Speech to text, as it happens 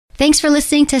Thanks for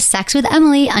listening to Sex with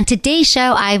Emily. On today's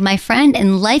show, I have my friend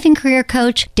and life and career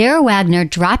coach, Dara Wagner,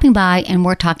 dropping by, and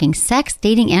we're talking sex,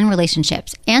 dating, and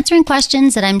relationships, answering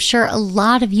questions that I'm sure a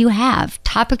lot of you have.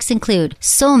 Topics include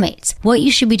soulmates, what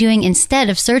you should be doing instead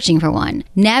of searching for one,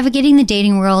 navigating the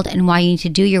dating world, and why you need to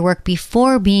do your work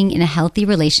before being in a healthy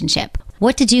relationship,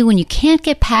 what to do when you can't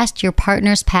get past your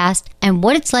partner's past, and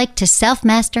what it's like to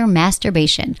self-master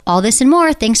masturbation. All this and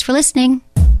more. Thanks for listening.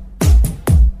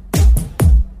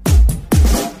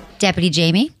 Deputy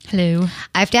Jamie. Hello.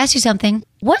 I have to ask you something.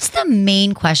 What's the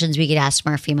main questions we get asked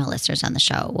from our female listeners on the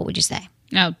show? What would you say?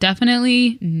 No,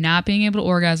 definitely not being able to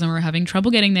orgasm or having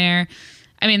trouble getting there.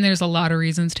 I mean, there's a lot of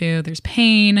reasons too. There's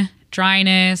pain,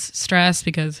 dryness, stress,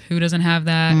 because who doesn't have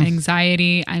that?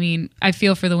 Anxiety. I mean, I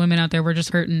feel for the women out there. We're just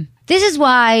hurting. This is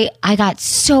why I got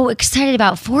so excited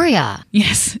about Foria.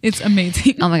 Yes, it's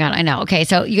amazing. Oh my God, I know. Okay,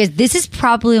 so you guys, this is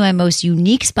probably my most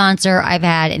unique sponsor I've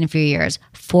had in a few years.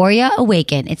 Foria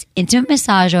Awaken. It's intimate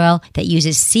massage oil that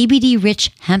uses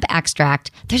CBD-rich hemp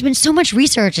extract. There's been so much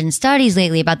research and studies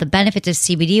lately about the benefits of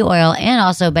CBD oil and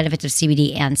also benefits of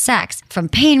CBD and sex. From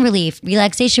pain relief,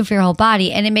 relaxation for your whole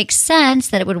body, and it makes sense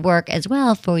that it would work as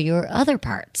well for your other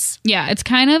parts. Yeah, it's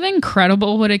kind of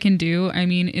incredible what it can do. I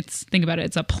mean, think about it.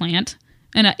 It's a plant,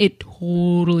 and it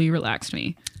totally relaxed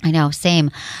me. I know,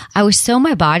 same. I was so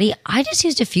my body, I just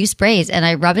used a few sprays and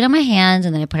I rubbed it on my hands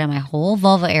and then I put it on my whole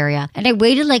vulva area. And I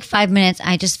waited like 5 minutes.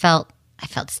 I felt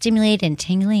stimulated and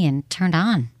tingly and turned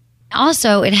on.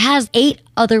 Also, it has 8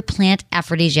 other plant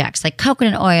aphrodisiacs like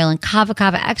coconut oil and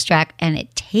kava extract, and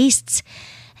it tastes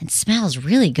and smells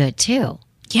really good too.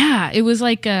 Yeah, it was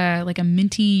like a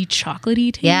minty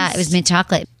chocolatey taste. Yeah, it was mint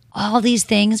chocolate. All these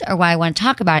things are why I want to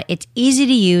talk about it. It's easy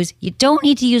to use. You don't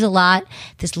need to use a lot.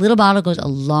 This little bottle goes a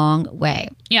long way.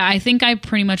 Yeah, I think I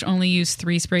pretty much only use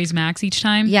 3 sprays max each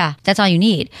time. Yeah, that's all you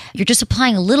need. You're just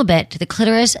applying a little bit to the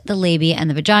clitoris, the labia, and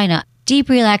the vagina. Deep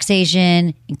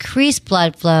relaxation, increased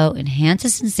blood flow,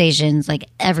 enhances sensations like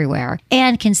everywhere,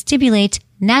 and can stimulate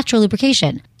natural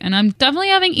lubrication. And I'm definitely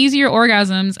having easier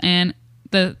orgasms, and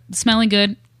the smelling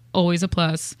good, always a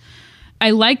plus. I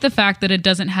like the fact that it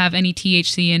doesn't have any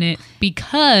THC in it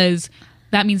because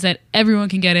that means that everyone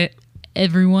can get it.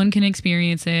 Everyone can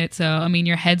experience it. So, I mean,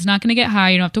 your head's not going to get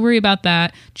high. You don't have to worry about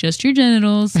that. Just your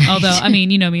genitals. Although, I mean,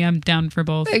 you know me, I'm down for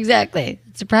both. Exactly.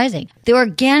 It's surprising. The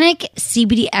organic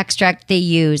CBD extract they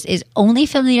use is only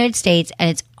from the United States, and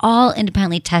it's all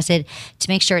independently tested to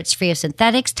make sure it's free of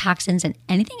synthetics, toxins, and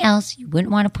anything else you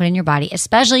wouldn't want to put in your body,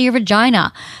 especially your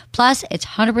vagina. Plus, it's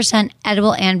 100%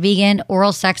 edible and vegan.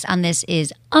 Oral sex on this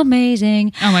is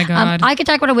amazing. Oh my God. I could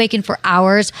talk about Awaken for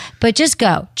hours, but just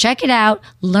go. Check it out.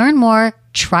 Learn more.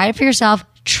 Try it for yourself.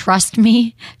 Trust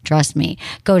me.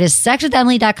 Go to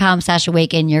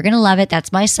sexwithemily.com/awaken. You're going to love it.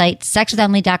 That's my site,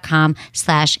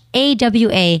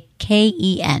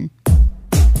 sexwithemily.com/AWAKEN.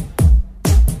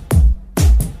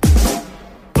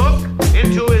 Look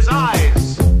into his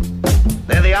eyes.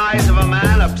 They're the eyes of a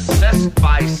man obsessed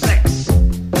by sex.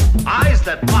 Eyes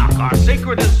that mock our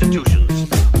sacred institutions.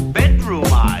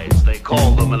 Bedroom eyes, they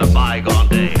call them in a bygone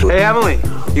day. Hey, Emily,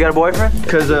 you got a boyfriend?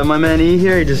 Because my man E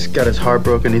here, he just got his heart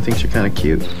broken. He thinks you're kind of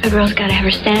cute. A girl's gotta have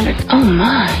her standards. Oh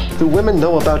my. Do women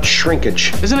know about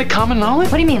shrinkage? Isn't it common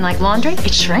knowledge? What do you mean, like laundry?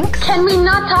 It shrinks? Can we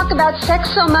not talk about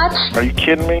sex so much? Are you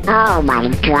kidding me? Oh my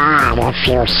God, it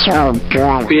feels so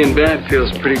good. Being bad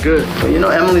feels pretty good. But you know,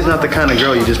 Emily's not the kind of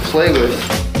girl you just play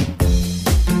with.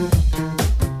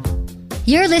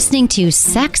 You're listening to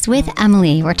Sex with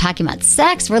Emily. We're talking about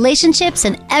sex, relationships,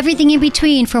 and everything in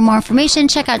between. For more information,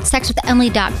 check out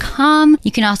sexwithemily.com.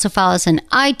 You can also follow us on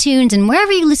iTunes and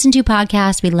wherever you listen to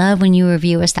podcasts. We love when you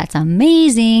review us. That's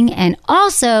amazing. And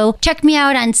also, check me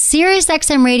out on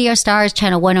SiriusXM Radio Stars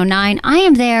Channel 109. I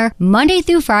am there Monday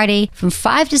through Friday from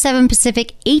 5 to 7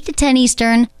 Pacific, 8 to 10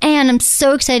 Eastern. And I'm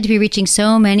so excited to be reaching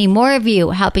so many more of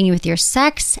you, helping you with your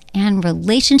sex and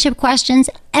relationship questions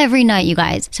every night, you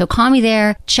guys. So call me there.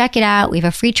 Check it out. We have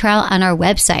a free trial on our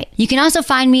website. You can also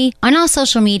find me on all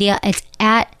social media. It's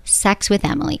at Sex with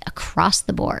Emily across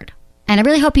the board. And I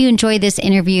really hope you enjoyed this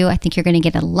interview. I think you're going to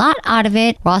get a lot out of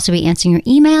it. We'll also be answering your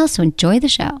emails, so enjoy the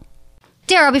show.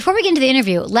 Daryl, before we get into the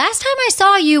interview, last time I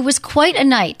saw you was quite a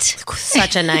night.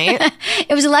 Such a night.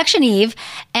 It was election eve,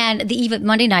 and the eve of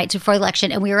Monday night before the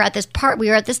election, and we were at this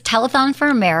telethon for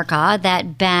America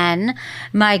that Ben,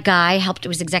 my guy,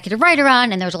 was executive writer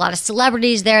on, and there was a lot of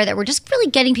celebrities there that were just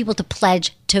really getting people to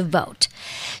pledge to vote.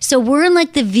 So we're in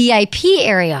like the VIP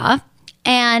area,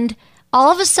 and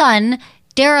all of a sudden,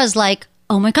 Dara's like,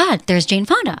 oh my God, there's Jane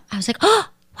Fonda. I was like, oh,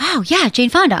 wow, yeah,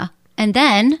 Jane Fonda. And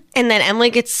then Emily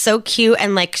gets so cute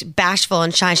and like bashful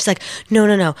and shy. She's like,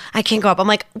 no, I can't go up. I'm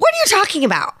like, what are you talking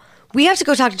about? We have to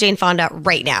go talk to Jane Fonda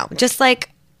right now. Just like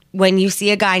when you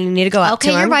see a guy and you need to go up to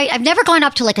him. Okay, you're right. I've never gone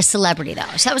up to like a celebrity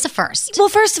though. So that was the first. Well,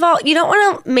 first of all, you don't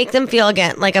want to make them feel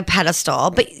again like a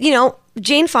pedestal, but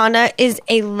Jane Fonda is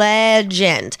a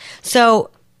legend. So,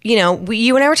 you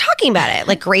and I were talking about it,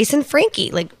 like Grace and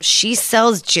Frankie, like she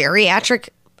sells geriatric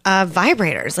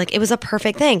vibrators. Like it was a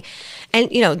perfect thing. And,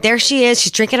 there she is.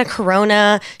 She's drinking a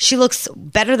Corona. She looks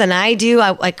better than I do.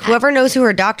 Whoever knows who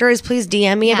her doctor is, please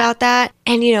DM me about that.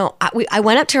 And, I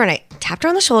went up to her and I tapped her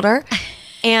on the shoulder.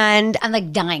 And I'm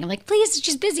like dying. I'm like, please,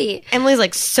 she's busy. Emily's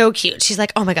like so cute. She's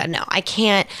like, oh my God, no, I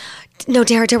can't. No,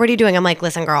 Dara, what are you doing? I'm like,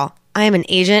 listen, girl, I am an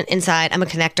agent inside. I'm a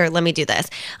connector. Let me do this.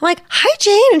 I'm like, hi,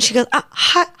 Jane. And she goes,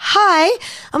 hi.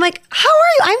 I'm like, how are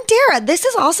you? I'm Dara. This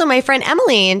is also my friend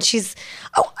Emily. And she's,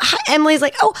 oh, hi. Emily's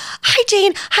like, oh, hi,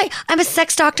 Jane. Hi, I'm a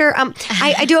sex doctor.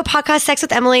 I do a podcast, Sex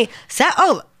with Emily.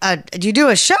 Do you do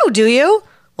a show, do you?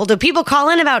 Well, do people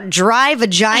call in about dry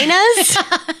vaginas?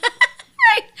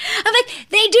 I'm like,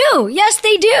 they do. Yes,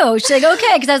 they do. She's like,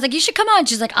 okay. Because I was like, you should come on.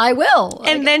 She's like, I will.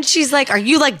 And then she's like, are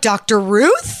you like Dr.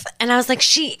 Ruth? And I was like,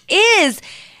 she is.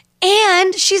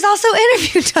 And she's also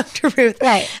interviewed Dr. Ruth.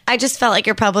 Right. I just felt like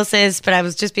your publicist, but I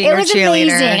was just being her cheerleader. It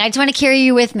was amazing. I just want to carry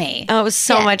you with me. Oh, it was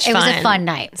so much fun. It was a fun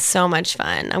night. So much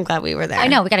fun. I'm glad we were there. I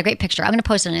know. We got a great picture. I'm going to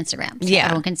post it on Instagram so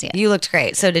everyone can see it. You looked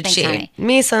great. So did Thanks, she. honey.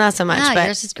 Me, so not so much, but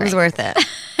yours is it was great. worth it.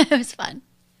 It was fun.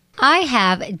 I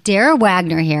have Dara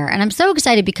Wagner here, and I'm so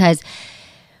excited because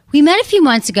we met a few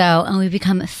months ago and we've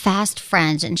become fast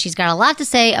friends, and she's got a lot to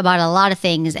say about a lot of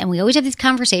things, and we always have these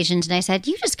conversations, and I said,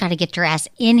 you just got to get your ass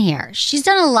in here. She's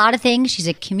done a lot of things. She's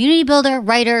a community builder,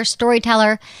 writer,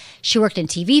 storyteller. She worked in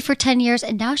TV for 10 years,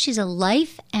 and now she's a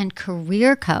life and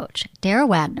career coach. Dara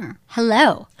Wagner.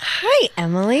 Hello. Hi,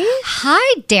 Emily.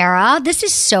 Hi, Dara. This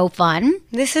is so fun.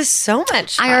 This is so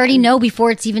much fun. I already know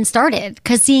before it's even started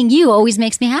because seeing you always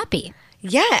makes me happy.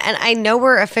 Yeah, and I know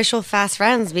we're official fast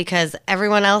friends because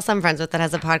everyone else I'm friends with that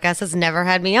has a podcast has never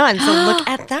had me on. So look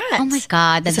at that. Oh my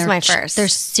God. This is my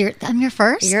first. I'm your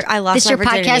first? I lost this my your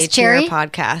virginity podcast, to Cherry? your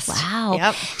podcast. Wow.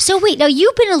 Yep. So wait, now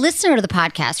you've been a listener to the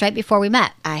podcast, right, before we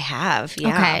met? I have,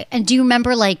 yeah. Okay. And do you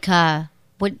remember what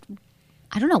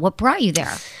brought you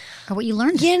there or what you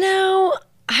learned?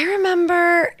 I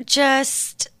remember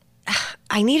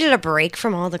I needed a break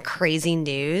from all the crazy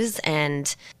news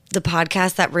and the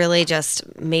podcast that really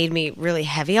just made me really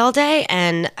heavy all day.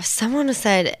 And someone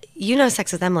said,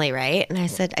 Sex with Emily, right? And I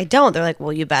said, I don't. They're like,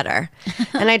 well, you better.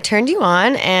 And I turned you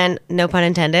on, and no pun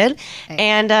intended.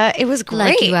 And it was great.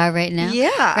 Like you are right now.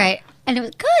 Yeah. Right. And it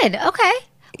was good. Okay.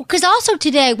 Because also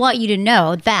today I want you to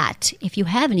know that if you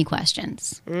have any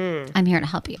questions, I'm here to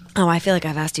help you. Oh, I feel like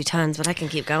I've asked you tons, but I can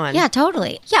keep going. Yeah,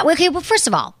 totally. Yeah. Okay. Well, first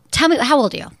of all, tell me, how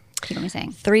old are you? Keep me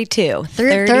saying. 32.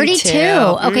 32.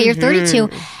 Okay, you're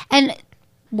 32. And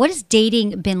what has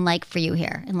dating been like for you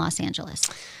here in Los Angeles?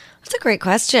 That's a great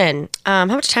question. How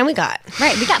much time we got?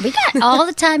 Right, we got all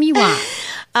the time you want.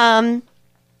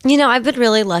 I've been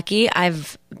really lucky.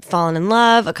 I've fallen in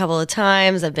love a couple of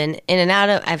times. I've been in and out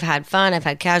of. I've had fun. I've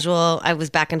had casual. I was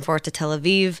back and forth to Tel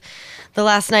Aviv the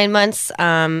last 9 months.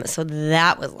 So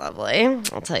that was lovely.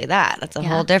 I'll tell you that. That's a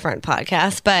whole different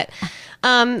podcast. But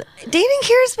dating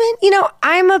here has been,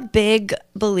 I'm a big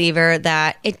believer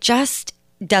that it just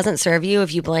doesn't serve you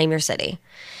if you blame your city.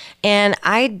 And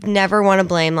I never want to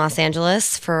blame Los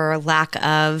Angeles for lack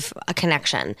of a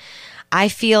connection. I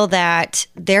feel that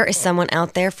there is someone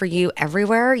out there for you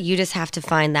everywhere. You just have to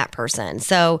find that person.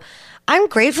 So I'm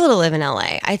grateful to live in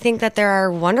LA. I think that there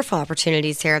are wonderful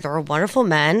opportunities here. There are wonderful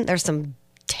men. There's some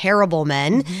terrible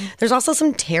men. Mm-hmm. There's also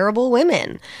some terrible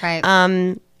women. Right.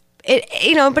 But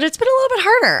it's been a little bit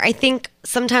harder. I think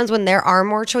sometimes when there are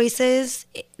more choices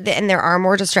and there are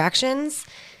more distractions,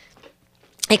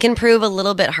 it can prove a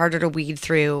little bit harder to weed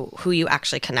through who you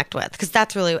actually connect with. Because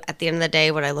that's really, at the end of the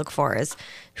day, what I look for is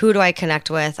who do I connect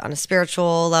with on a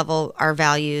spiritual level, our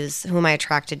values, who am I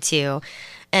attracted to?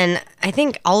 And I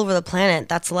think all over the planet,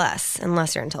 that's less,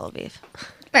 unless you're in Tel Aviv.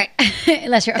 Right.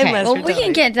 Unless you're, okay. Well, we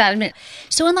can get into that in a minute.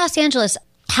 So in Los Angeles,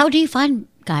 how do you find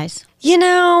guys?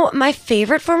 My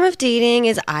favorite form of dating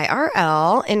is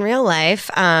IRL, in real life.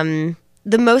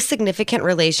 The most significant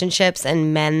relationships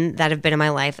and men that have been in my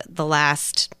life the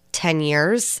last 10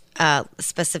 years,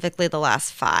 specifically the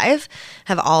last 5,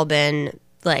 have all been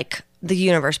like the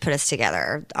universe put us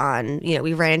together on,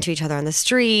 we ran into each other on the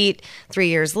street 3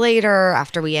 years later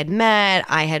after we had met.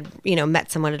 I had,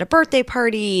 met someone at a birthday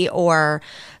party or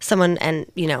someone and,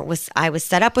 I was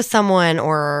set up with someone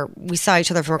or we saw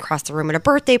each other from across the room at a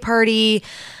birthday party.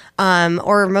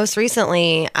 Or most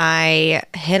recently, I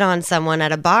hit on someone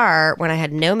at a bar when I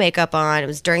had no makeup on. It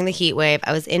was during the heat wave.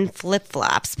 I was in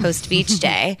flip-flops post-beach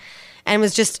day. and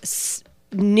was just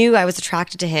knew I was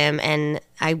attracted to him, and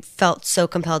I felt so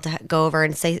compelled to go over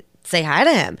and say hi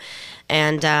to him.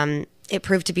 And it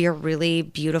proved to be a really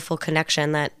beautiful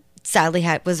connection that sadly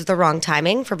was the wrong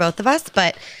timing for both of us.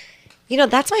 But,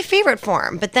 that's my favorite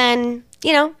form. But then,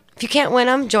 if you can't win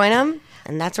them, join them.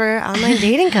 And that's where online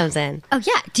dating comes in. Oh,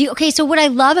 yeah. Okay, so what I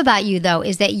love about you, though,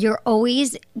 is that you're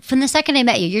always, from the second I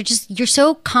met you, you're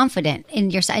so confident in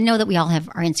yourself. I know that we all have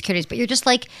our insecurities, but you're just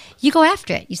like, you go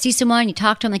after it. You see someone, you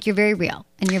talk to them, like you're very real.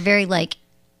 And you're very like,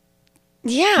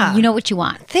 yeah, you know what you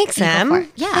want. Thanks, Em.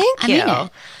 Yeah, thank you. I mean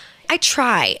it. I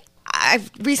try. I've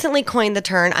recently coined the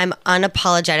term, I'm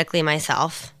unapologetically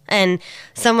myself. And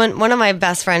one of my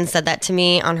best friends said that to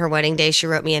me on her wedding day. She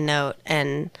wrote me a note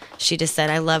and she just said,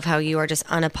 I love how you are just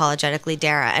unapologetically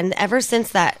Dara. And ever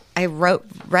since that I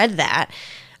read that,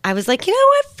 I was like, you know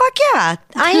what? Fuck yeah,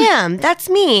 I am. That's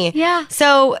me. Yeah.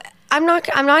 So I'm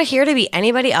not here to be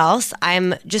anybody else.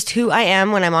 I'm just who I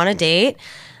am when I'm on a date.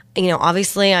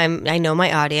 Obviously I know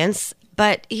my audience,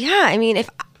 but yeah, I mean, if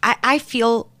I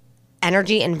feel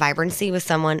energy and vibrancy with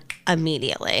someone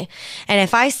immediately. And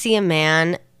if I see a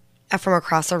man from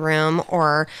across a room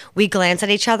or we glance at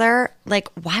each other, like,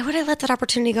 why would I let that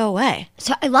opportunity go away?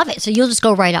 So I love it. So you'll just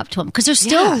go right up to him. Because there's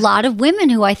still a lot of women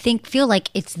who I think feel like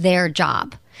it's their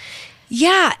job.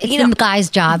 Yeah. It's the guy's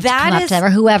job to come up to them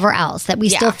or whoever else, that we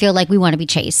still feel like we want to be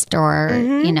chased or,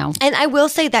 And I will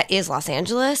say that is Los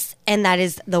Angeles and that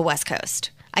is the West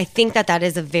Coast. I think that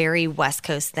is a very West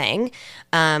Coast thing.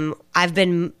 I've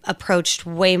been approached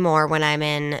way more when I'm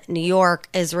in New York,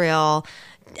 Israel,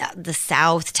 the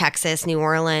South, Texas, New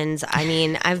Orleans. I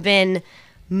mean, I've been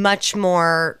much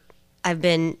more,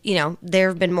 there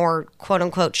have been more quote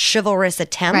unquote chivalrous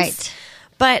attempts. Right.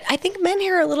 But I think men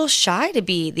here are a little shy to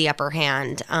be the upper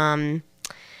hand. And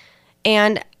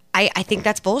I think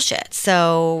that's bullshit.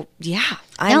 So yeah,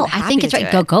 I think it's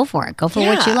right. Go for it. Go for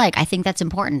what you Yeah. like. I think that's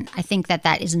important. I think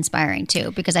that is inspiring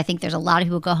too, because I think there's a lot of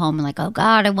people who go home and like, oh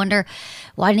God, I wonder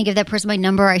why didn't I give that person my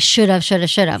number? I should have.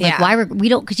 Like, Yeah. why we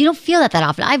don't, because you don't feel that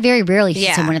often. I very rarely see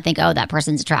Yeah. someone and think, oh, that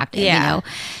person's attractive, Yeah.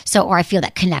 So, or I feel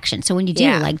that connection. So when you do,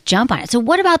 Yeah. like, jump on it. So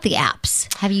what about the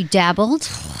apps? Have you dabbled?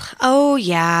 Oh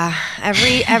yeah,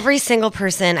 every single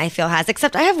person I feel has,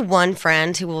 except I have one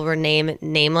friend who will remain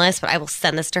nameless, but I will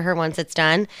send this to her once it's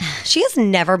done. She has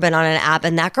never been on an app,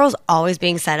 and that girl's always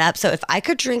being set up. So if I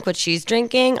could drink what she's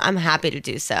drinking, I'm happy to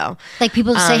do so. Like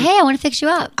people just say, hey, I want to fix you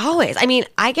up. Always. I mean,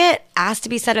 I get asked to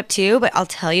be set up too, but I'll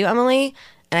tell you, Emily,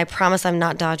 and I promise I'm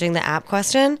not dodging the app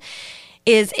question,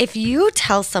 is if you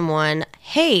tell someone,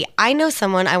 hey, I know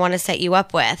someone I want to set you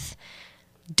up with,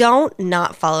 don't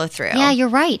not follow through. Yeah, you're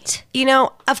right.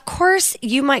 Of course,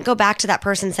 you might go back to that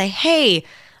person and say, hey,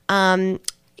 I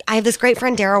have this great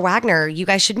friend, Daryl Wagner. You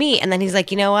guys should meet. And then he's like,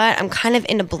 you know what? I'm kind of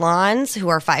into blondes who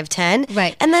are 5'10".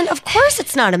 Right. And then, of course,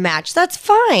 it's not a match. That's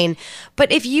fine.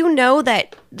 But if you know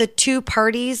that the two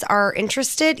parties are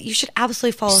interested, you should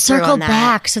absolutely follow through Circle on that.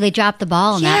 back so they drop the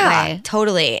ball in that way.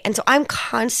 Totally. And so I'm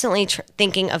constantly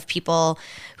thinking of people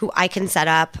who I can set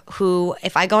up, who,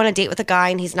 if I go on a date with a guy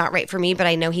and he's not right for me, but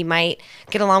I know he might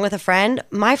get along with a friend,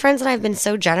 my friends and I have been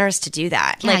so generous to do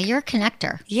that. Yeah, you're a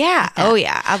connector. Yeah. Oh,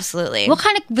 yeah. Absolutely. What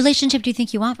kind of relationship do you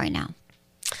think you want right now?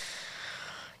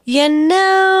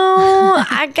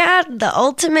 I got the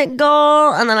ultimate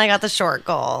goal and then I got the short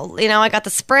goal. I got the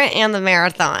sprint and the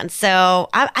marathon. So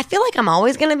I feel like I'm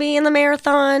always going to be in the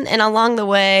marathon. And along the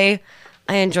way,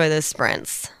 I enjoy those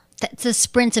sprints. That's the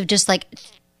sprints of just like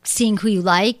seeing who you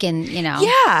like and,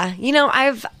 Yeah.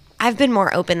 I've been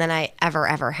more open than I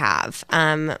ever have.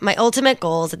 My ultimate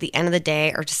goals at the end of the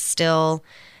day are just still,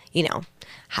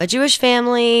 have a Jewish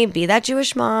family, be that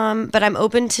Jewish mom, but I'm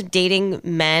open to dating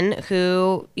men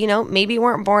who, maybe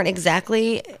weren't born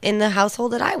exactly in the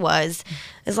household that I was,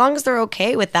 as long as they're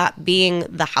okay with that being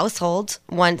the household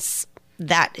once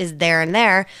that is there and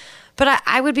there. But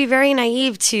I would be very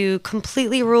naive to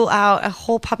completely rule out a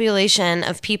whole population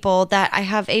of people that I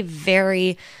have a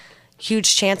very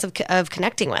huge chance of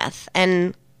connecting with.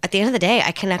 And at the end of the day,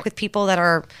 I connect with people that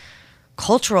are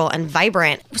cultural and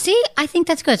vibrant. See, I think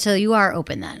that's good. So you are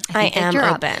open then. I think am you're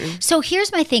open. Up. So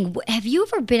here's my thing. Have you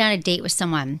ever been on a date with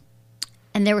someone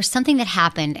and there was something that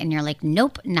happened and you're like,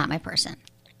 nope, not my person?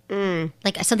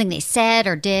 Like something they said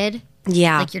or did?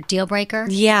 Yeah. Like your deal breaker?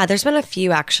 Yeah, there's been a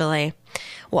few actually.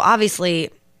 Well, obviously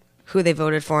who they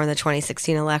voted for in the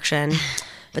 2016 election,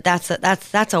 but that's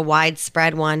a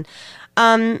widespread one.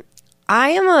 Now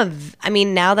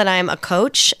that I'm a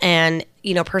coach and,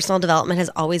 personal development has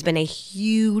always been a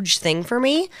huge thing for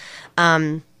me.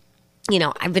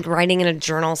 I've been writing in a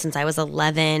journal since I was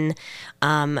 11.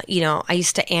 I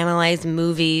used to analyze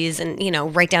movies and,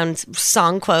 write down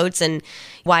song quotes and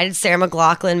why did Sarah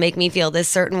McLachlan make me feel this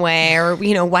certain way? Or,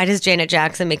 why does Janet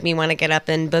Jackson make me want to get up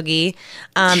and boogie?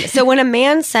 So when a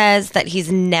man says that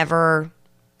he's never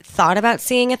thought about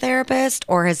seeing a therapist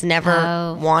or has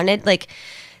never wanted, like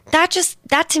that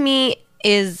to me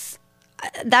is,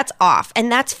 that's off.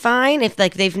 And that's fine if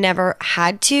like they've never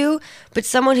had to, but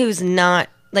someone who's not,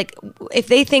 like, if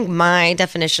they think my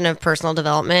definition of personal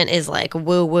development is like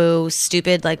woo-woo,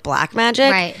 stupid, like black magic,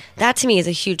 Right. that to me is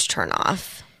a huge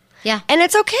turnoff. Yeah. And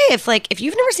it's okay if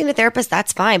you've never seen a therapist,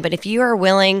 that's fine. But if you are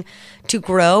willing to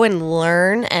grow and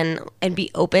learn and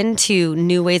be open to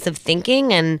new ways of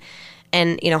thinking and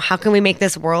how can we make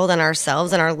this world and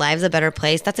ourselves and our lives a better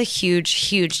place, that's a huge,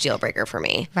 huge deal breaker for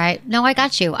me. Right. No, I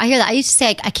got you. I hear that. I used to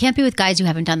say I can't be with guys who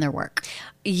haven't done their work.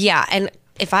 Yeah. And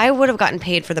if I would have gotten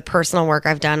paid for the personal work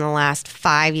I've done in the last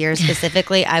 5 years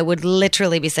specifically, I would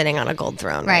literally be sitting on a gold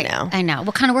throne right now. I know.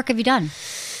 What kind of work have you done?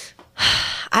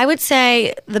 I would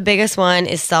say the biggest one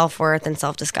is self-worth and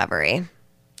self-discovery.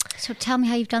 So tell me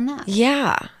how you've done that.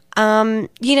 Yeah.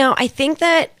 I think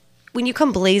that when you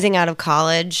come blazing out of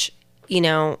college,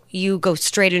 you go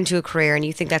straight into a career and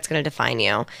you think that's going to define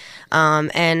you.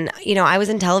 I was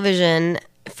in television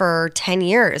for 10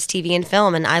 years, TV and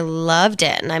film, and I loved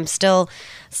it. And I'm still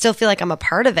feel like I'm a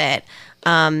part of it,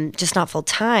 just not full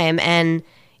time. And,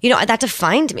 that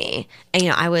defined me. And,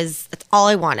 that's all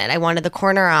I wanted. I wanted the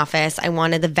corner office. I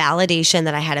wanted the validation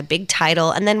that I had a big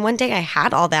title. And then one day I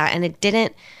had all that and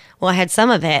I had some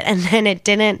of it, and then it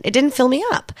didn't fill me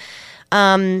up.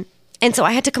 And so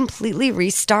I had to completely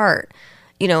restart,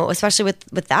 especially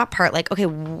with that part. Like, okay,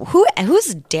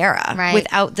 who's Dara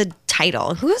without the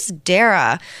title? Who's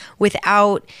Dara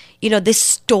without, this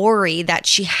story that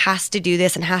she has to do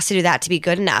this and has to do that to be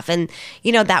good enough? And,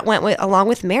 that went along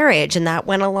with marriage, and that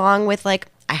went along with like,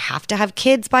 I have to have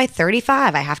kids by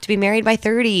 35. I have to be married by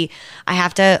 30. I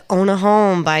have to own a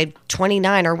home by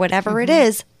 29 or whatever it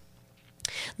is.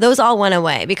 Those all went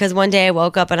away because one day I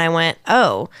woke up and I went,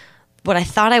 oh, what I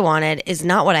thought I wanted is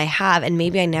not what I have, and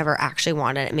maybe I never actually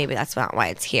wanted it. Maybe that's not why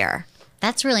it's here.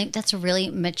 That's a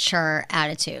really mature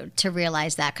attitude to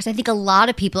realize that, because I think a lot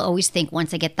of people always think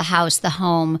once they get the house, the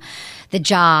home, the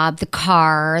job, the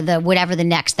car, the whatever, the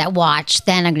next, that watch,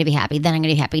 then I'm going to be happy. Then I'm going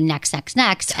to be happy. Next.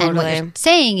 Totally. And what you're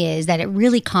saying is that it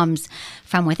really comes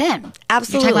from within.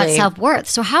 Absolutely. You're talking about self-worth.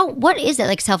 So what is it?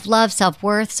 Like self-love,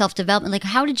 self-worth, self-development? Like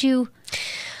how did you...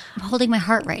 I'm holding my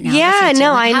heart right now. Yeah,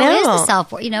 no, like, I know. How is the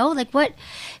self-worth? Like what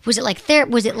was it like there?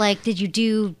 Was it like, did you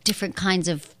do different kinds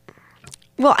of...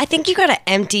 Well, I think you got to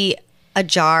empty a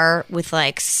jar with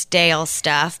like stale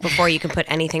stuff before you can put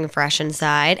anything fresh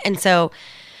inside. And so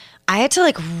I had to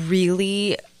like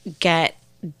really get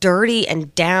dirty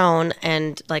and down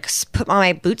and like put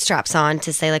my bootstraps on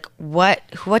to say like what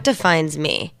defines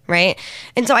me, right?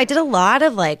 And so I did a lot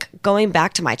of like going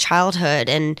back to my childhood,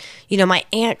 and my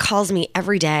aunt calls me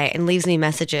every day and leaves me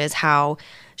messages how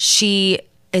she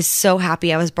is so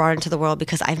happy I was brought into the world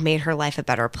because I've made her life a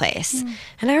better place.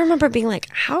 And I remember being like,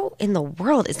 how in the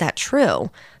world is that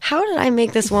true? How did I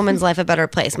make this woman's life a better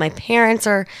place? My parents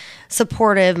are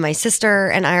supportive. My sister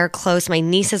and I are close. My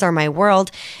nieces are my world.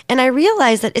 And I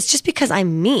realized that it's just because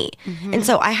I'm me. And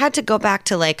so I had to go back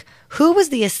to like, who was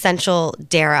the essential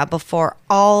Dara before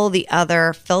all the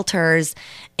other filters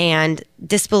and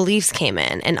disbeliefs came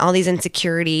in and all these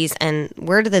insecurities, and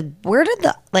where did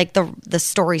the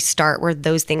story start where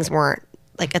those things weren't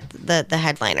like the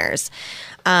headliners.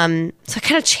 So I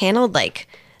kind of channeled like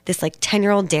this like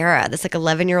 10-year-old Dara, this like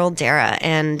 11-year-old Dara,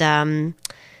 and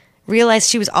realized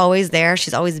she was always there.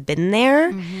 She's always been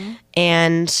there.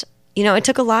 And it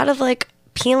took a lot of like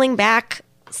peeling back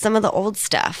some of the old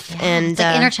stuff. Yeah, and it's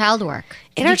like inner child work.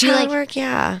 Work,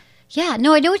 yeah. Yeah,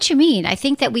 no, I know what you mean. I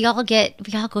think that we all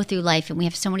go through life and we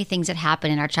have so many things that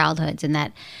happen in our childhoods, and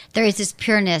that there is this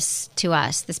pureness to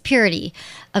us, this purity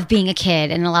of being a kid.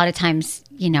 And a lot of times,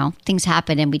 things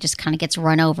happen and we just kind of gets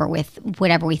run over with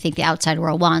whatever we think the outside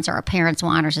world wants or our parents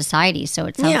want or society. So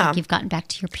it sounds like you've gotten back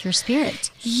to your pure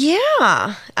spirit.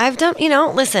 Yeah. I've done,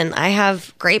 listen, I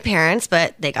have great parents,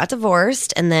 but they got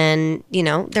divorced, and then,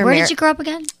 they're Where did you grow up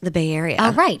again? The Bay Area.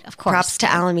 Oh, right, of course. Props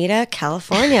to Alameda,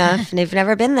 California. If you've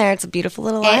never been there, it's a beautiful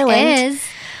little island. It is.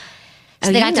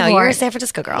 So they got divorced. You're a San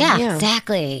Francisco girl. Yeah,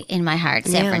 exactly. In my heart,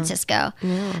 San Francisco.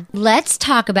 Yeah. Let's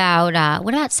talk about,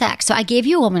 what about sex? So I gave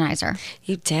you a womanizer.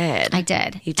 You did. I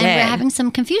did. You did. And we're having some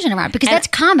confusion around it because that's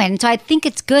common. So I think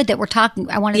it's good that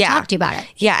I wanted to talk to you about it.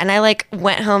 Yeah, and I like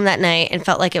went home that night and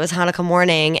felt like it was Hanukkah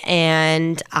morning,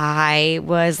 and I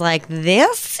was like,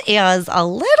 this is a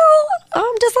little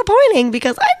disappointing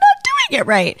because I'm not Yeah,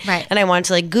 right. Right. And I wanted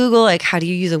to like Google like how do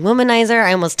you use a womanizer?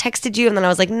 I almost texted you, and then I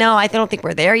was like, no, I don't think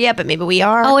we're there yet, but maybe we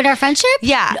are. Oh, in our friendship?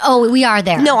 Yeah. Oh, we are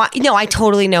there. No, I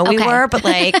totally know we Okay. were, but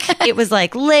like it was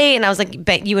like late, and I was like,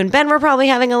 bet you and Ben were probably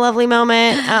having a lovely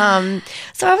moment.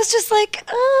 So I was just like,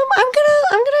 I'm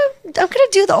gonna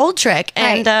do the old trick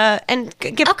and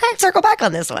circle back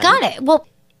on this one. Got it. Well,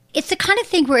 it's the kind of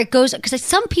thing where it goes, because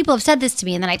some people have said this to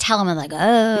me, and then I tell them, I'm like,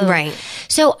 oh. Right.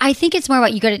 So I think it's more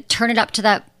about you got to turn it up to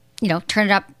that, turn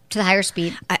it up to the higher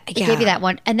speed. I gave you that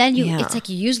one. And then it's like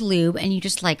you use lube and you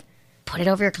just like put it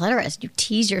over your clitoris. You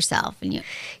tease yourself. And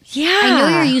I know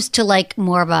you're used to like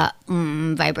more of a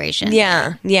vibration.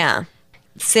 Yeah, yeah.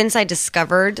 Since I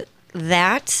discovered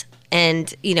that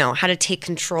and, how to take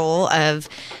control of,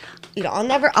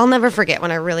 I'll never forget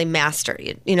when I really mastered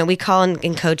it. We call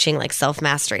in coaching like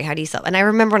self-mastery. How do you and I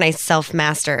remember when I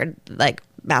self-mastered like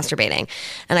masturbating,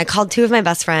 and I called two of my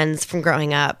best friends from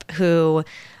growing up who,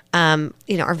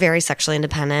 are very sexually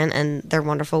independent, and they're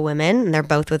wonderful women, and they're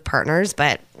both with partners,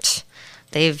 but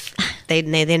they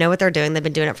know what they're doing. They've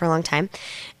been doing it for a long time.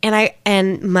 And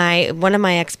one of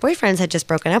my ex-boyfriends had just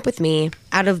broken up with me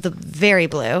out of the very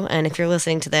blue. And if you're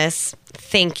listening to this,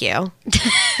 thank you.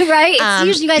 Right? It's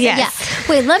usually you guys. yes. Yeah.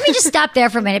 Wait, let me just stop there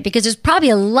for a minute, because there's probably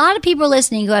a lot of people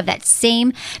listening who have that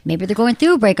same, maybe they're going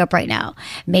through a breakup right now.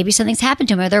 Maybe something's happened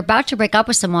to them, or they're about to break up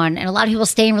with someone. And a lot of people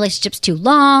stay in relationships too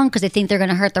long because they think they're going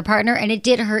to hurt their partner. And it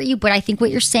did hurt you. But I think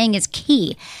what you're saying is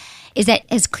key. Is that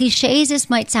as cliche as this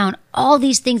might sound, all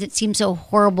these things that seem so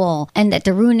horrible and that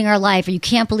they're ruining our life, or you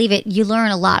can't believe it, you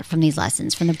learn a lot from these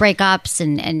lessons, from the breakups,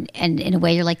 and in a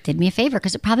way you're like, did me a favor,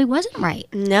 because it probably wasn't right.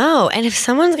 No. And if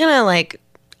someone's going to like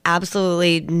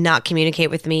absolutely not communicate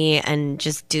with me and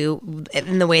just do it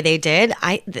in the way they did,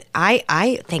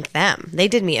 I thank them. They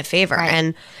did me a favor. Right.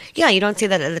 And yeah, you don't see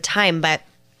that at the time, but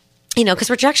because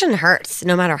rejection hurts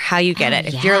no matter how you get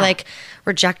it. If you're like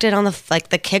rejected on the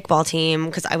kickball team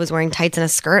because I was wearing tights and a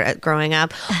skirt growing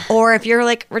up, or if you're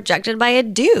like rejected by a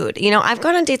dude, I've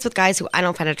gone on dates with guys who I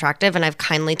don't find attractive, and I've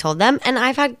kindly told them, and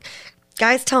I've had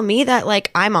guys tell me that like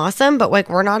I'm awesome, but like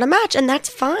we're not a match, and that's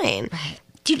fine. Right.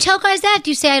 Do you tell guys that? Do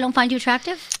you say I don't find you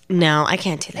attractive? No, I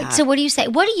can't do that. So what do you say?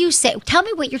 What do you say? Tell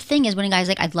me what your thing is when a guy's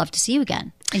like, I'd love to see you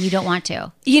again, and you don't want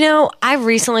to. I've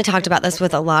recently talked about this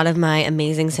with a lot of my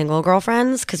amazing single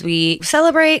girlfriends, because we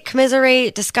celebrate,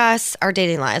 commiserate, discuss our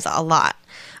dating lives a lot.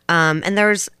 And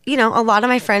there's, a lot of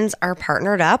my friends are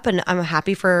partnered up, and I'm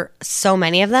happy for so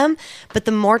many of them. But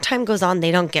the more time goes on,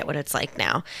 they don't get what it's like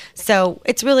now. So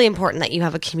it's really important that you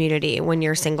have a community when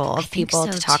you're single of people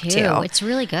to talk to. It's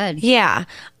really good. Yeah.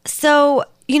 So,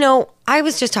 I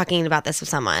was just talking about this with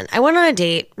someone. I went on a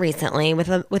date recently with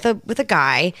a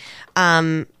guy,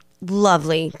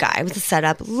 lovely guy. It was a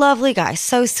setup, lovely guy,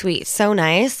 so sweet, so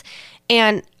nice.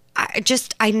 And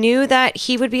I knew that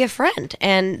he would be a friend,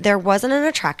 and there wasn't an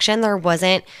attraction. There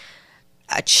wasn't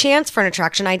a chance for an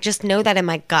attraction. I just know that in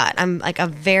my gut. I'm like a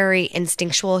very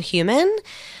instinctual human.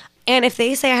 And if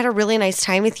they say I had a really nice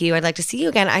time with you, I'd like to see you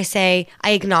again, I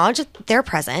acknowledge their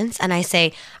presence, and I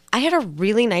say, I had a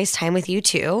really nice time with you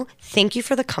too. Thank you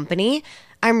for the company.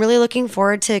 I'm really looking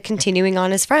forward to continuing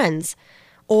on as friends.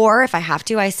 Or if I have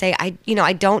to, I say,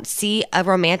 I don't see a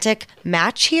romantic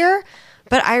match here,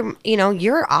 but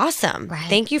you're awesome. Right.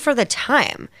 Thank you for the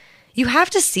time. You have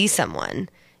to see someone.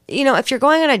 If you're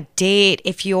going on a date,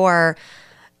 if you're,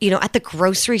 at the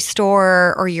grocery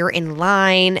store, or you're in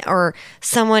line, or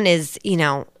someone is,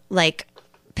 like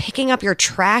picking up your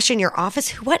trash in your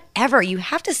office, whatever, you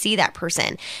have to see that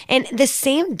person. And the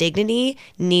same dignity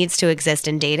needs to exist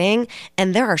in dating.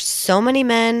 And there are so many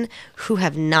men who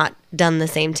have not done the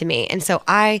same to me. And so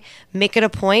I make it a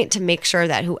point to make sure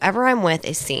that whoever I'm with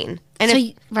is seen.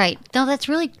 And right. No, that's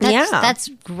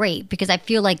great, because I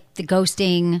feel like the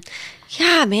ghosting.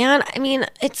 Yeah, man. I mean,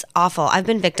 it's awful. I've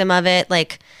been victim of it.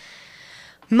 Like,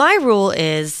 my rule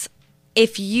is,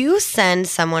 if you send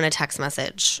someone a text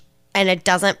message and it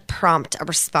doesn't prompt a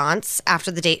response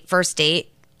after the first date,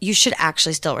 you should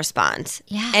actually still respond.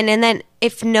 Yeah. And then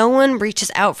if no one reaches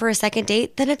out for a second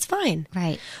date, then it's fine.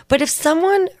 Right. But if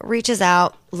someone reaches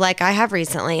out, like I have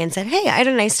recently, and said, hey, I had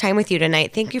a nice time with you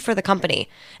tonight. Thank you for the company.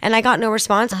 And I got no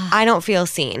response, I don't feel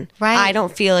seen. Right. I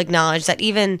don't feel acknowledged, that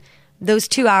even those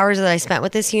 2 hours that I spent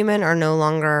with this human are no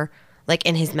longer like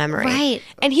in his memory. Right.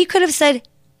 And he could have said,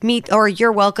 me, or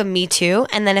you're welcome, me too.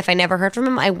 And then if I never heard from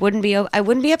him, I wouldn't be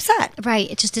upset. Right.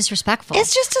 It's just disrespectful.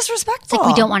 It's just disrespectful. It's like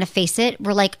we don't want to face it.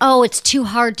 We're like, oh, it's too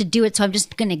hard to do it, so I'm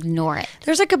just going to ignore it.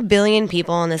 There's like a billion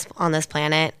people on this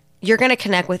planet. You're going to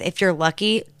connect with, if you're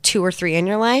lucky, 2 or 3 in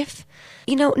your life.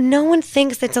 No one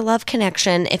thinks it's a love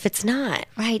connection if it's not.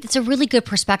 Right. It's a really good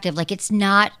perspective. Like, it's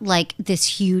not like this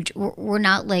huge, we're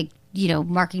not like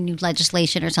marking new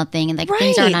legislation or something, and like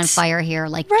things aren't on fire here.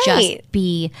 Like, just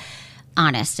be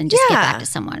honest and just get back to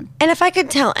someone. And if I could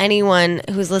tell anyone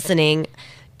who's listening,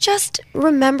 just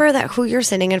remember that who you're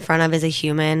sitting in front of is a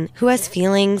human who has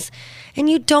feelings, and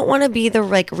you don't want to be the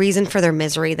reason for their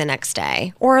misery the next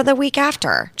day or the week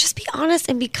after. Just be honest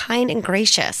and be kind and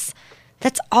gracious.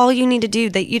 That's all you need to do.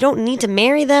 That you don't need to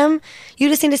marry them. You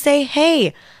just need to say,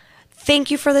 hey,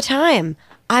 thank you for the time.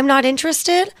 I'm not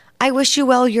interested. I wish you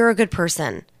well. You're a good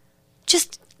person.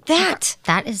 Just that.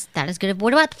 That is good.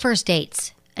 What about the first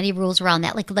dates? Any rules around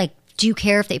that? Like, do you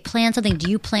care if they plan something? Do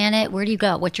you plan it? Where do you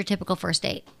go? What's your typical first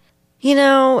date?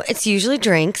 It's usually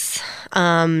drinks.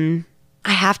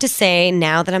 I have to say,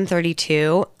 now that I'm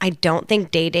 32, I don't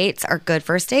think day dates are good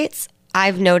first dates.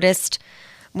 I've noticed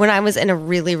when I was in a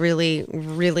really, really,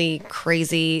 really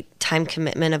crazy time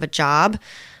commitment of a job,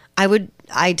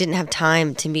 I didn't have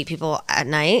time to meet people at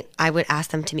night. I would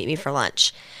ask them to meet me for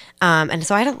lunch. And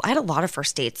so I had a lot of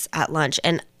first dates at lunch,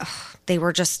 and they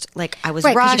were just like, I was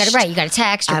rushed. You got to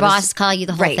text, your boss call you,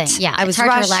 the whole thing. Yeah, I was hard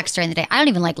rushed. to relax during the day. I don't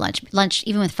even like lunch. Lunch,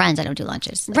 even with friends, I don't do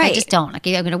lunches. Like, Right. I just don't. Like,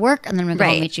 I'm going to work, and then I'm going to go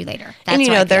home and meet you later. That's And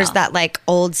how I there's feel. that like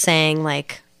old saying,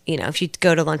 like, if you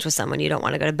go to lunch with someone, you don't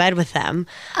want to go to bed with them.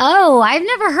 Oh, I've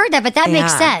never heard that, but that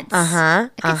makes sense. I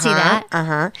can see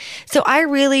that. So I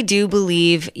really do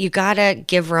believe you got to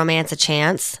give romance a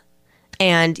chance,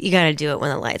 and you got to do it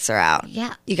when the lights are out.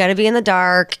 Yeah. You got to be in the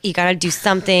dark. You got to do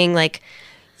something like,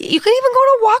 you can even go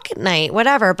to a walk at night,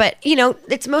 whatever. But,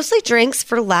 it's mostly drinks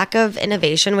for lack of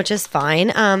innovation, which is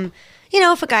fine.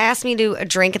 If a guy asked me to a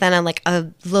drink and then on like a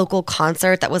local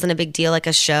concert that wasn't a big deal, like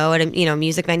a show at a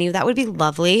music venue, that would be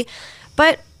lovely.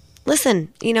 But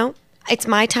listen, it's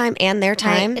my time and their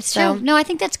time. Right. It's true. No, I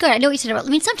think that's good. I know what you said about. I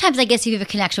mean, sometimes I guess if you have a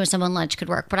connection with someone, lunch could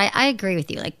work. But I agree with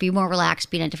you. Like, be more relaxed,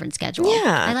 be in a different schedule.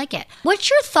 Yeah, I like it. What's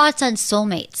your thoughts on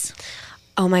soulmates?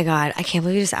 Oh my God, I can't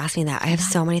believe you just asked me that. I have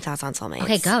so many thoughts on soulmates.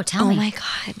 Okay, go. Tell me. Oh my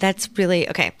God, that's really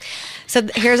okay. So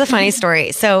here's a funny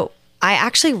story. So I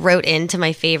actually wrote into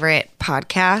my favorite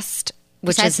podcast,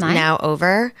 which Besides is mine? now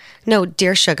over. No,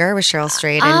 Dear Sugar with Cheryl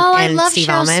Strayed and, I love Steve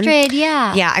Cheryl Allman. Strayed,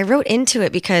 yeah. Yeah, I wrote into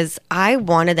it because I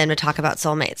wanted them to talk about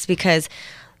soulmates, because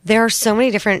there are so many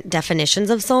different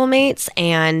definitions of soulmates.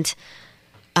 And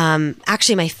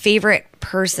actually, my favorite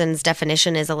person's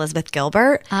definition is Elizabeth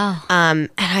Gilbert. Oh. And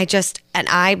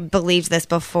I believed this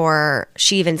before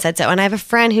she even said so. And I have a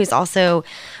friend who's also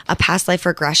a past life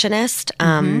regressionist.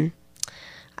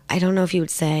 I don't know if you would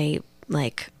say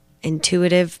like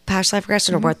intuitive past life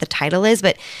regression or what the title is,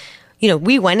 but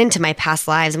we went into my past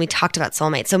lives and we talked about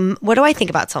soulmates. So what do I think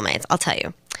about soulmates? I'll tell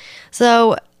you.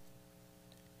 So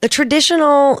the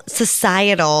traditional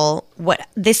societal, what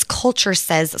this culture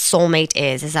says soulmate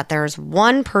is that there's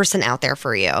one person out there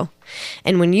for you.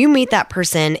 And when you meet that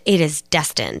person, it is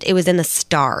destined. It was in the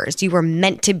stars. You were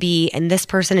meant to be, and this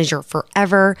person is your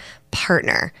forever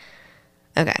partner.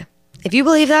 Okay. If you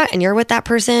believe that and you're with that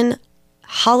person,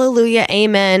 hallelujah,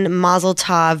 amen, mazel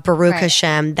tov, Baruch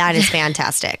Hashem, that is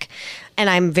fantastic. And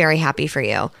I'm very happy for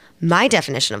you. My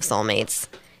definition of soulmates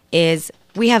is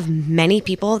we have many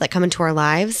people that come into our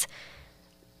lives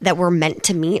that we're meant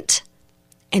to meet.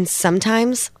 And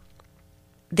sometimes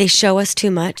they show us too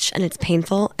much and it's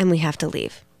painful and we have to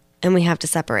leave and we have to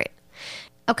separate.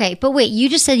 Okay, but wait, you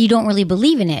just said you don't really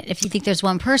believe in it if you think there's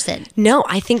one person. No,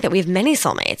 I think that we have many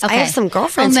soulmates. Okay. I have some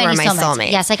girlfriends who are many my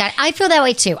soulmates. Yes, I feel that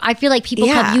way too. I feel like people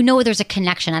Yeah. come, there's a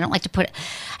connection. I don't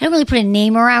really put a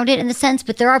name around it in the sense,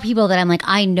 but there are people that I'm like,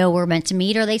 I know we're meant to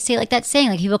meet, or they say like that saying,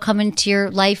 like people come into your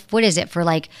life, what is it, for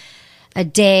like a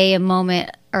day, a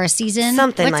moment, or a season?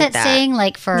 Something What's like that that. saying?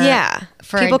 Like for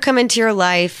people come into your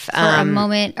life for a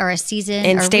moment or a season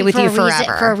and or stay with for you a reason-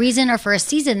 forever. for a reason or for a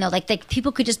season though. Like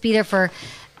people could just be there for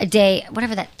a day,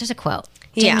 whatever that. There's a quote.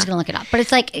 James Yeah. is gonna look it up, but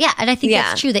it's like and I think Yeah.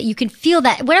 that's true that you can feel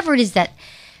that whatever it is that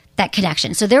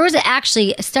connection. So there was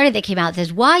actually a study that came out that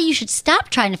says why you should stop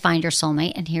trying to find your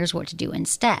soulmate, and here's what to do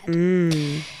instead.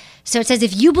 So it says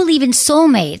if you believe in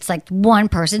soulmates, like one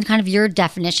person, kind of your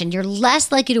definition, you're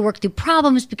less likely to work through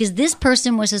problems because this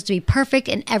person was supposed to be perfect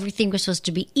and everything was supposed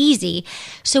to be easy.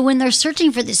 So when they're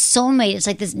searching for this soulmate, it's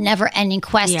like this never-ending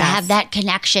quest to Yes. have that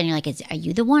connection. You're like, are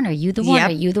you the one? Are you the one? Yep.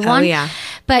 Are you the Oh, one? yeah.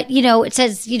 But, it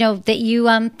says, that you,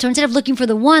 so instead of looking for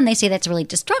the one, they say that's really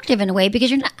destructive in a way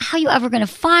because you're not, how are you ever going to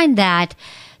find that?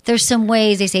 There's some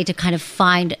ways they say to kind of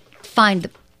find the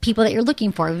people that you're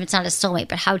looking for, even if it's not a soulmate,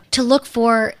 but how to look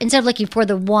for, instead of looking for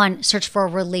the one, search for a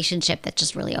relationship that's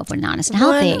just really open and honest and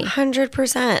healthy.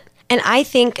 100%. And I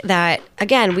think that,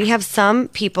 again, we have some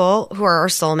people who are our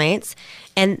soulmates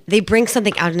and they bring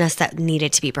something out in us that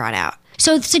needed to be brought out.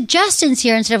 So the suggestions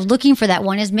here, instead of looking for that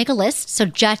one, is make a list. So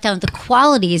jot down the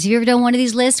qualities. Have you ever done one of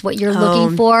these lists? What you're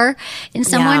looking for in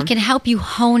someone can help you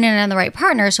hone in on the right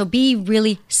partner. So be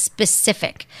really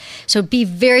specific. So be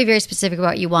very, very specific about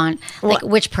what you want. Like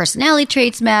which personality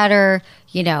traits matter,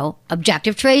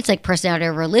 objective traits like personality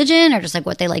or religion, or just like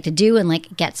what they like to do, and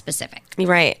like get specific.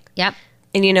 Right. Yep.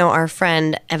 And our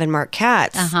friend Evan Mark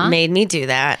Katz made me do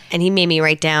that, and he made me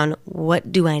write down,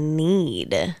 what do I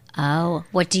need? Oh,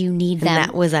 what do you need them? And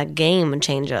that was a game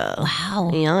changer.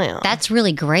 Wow. Yeah. That's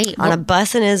really great. On a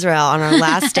bus in Israel on our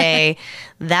last day,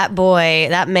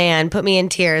 that man put me in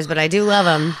tears, but I do love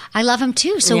him. I love him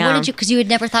too. So what did you, because you had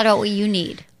never thought about what you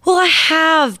need. Well, I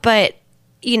have, but,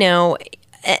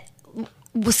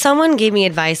 someone gave me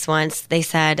advice once. They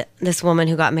said this woman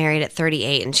who got married at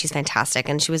 38, and she's fantastic.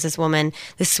 And she was this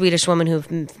Swedish woman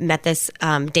who met this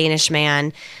Danish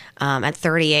man at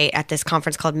 38 at this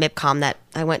conference called MIPCOM that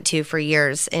I went to for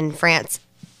years in France,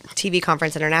 TV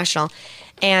Conference International.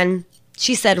 And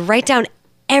she said, write down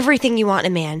everything you want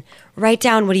in a man. Write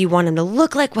down, what do you want him to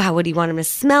look like? What do you want him to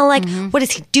smell like? What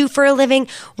does he do for a living?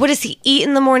 What does he eat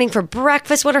in the morning for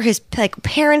breakfast? What are his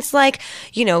parents like?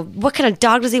 What kind of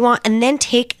dog does he want? And then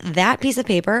take that piece of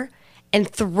paper and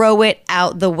throw it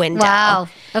out the window. Wow.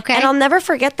 Okay. And I'll never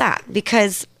forget that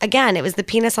because, again, it was the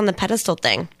penis on the pedestal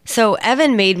thing. So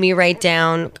Evan made me write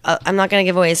down, I'm not going to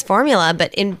give away his formula,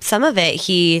 but in some of it,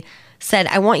 he said,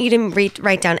 I want you to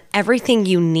write down everything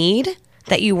you need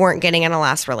that you weren't getting in a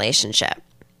last relationship.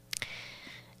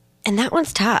 And that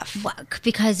one's tough. What,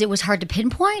 because it was hard to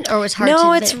pinpoint, or it was hard to...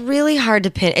 No, it's really hard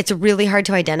to pin. It's really hard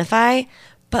to identify.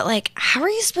 But, how are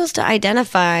you supposed to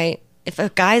identify if a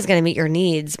guy's going to meet your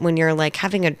needs when you're,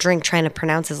 having a drink trying to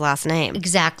pronounce his last name?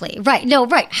 Exactly. Right. No,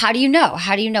 right. How do you know?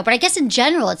 But I guess in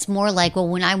general, it's more like, well,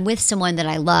 when I'm with someone that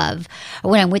I love,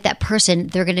 or when I'm with that person,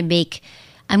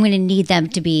 I'm going to need them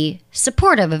to be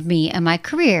supportive of me and my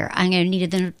career. I'm going to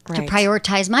need them to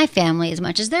prioritize my family as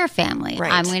much as their family.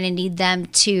 Right. I'm going to need them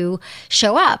to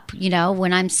show up,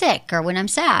 when I'm sick or when I'm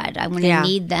sad. I'm going to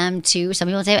need them to, some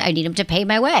people say, I need them to pay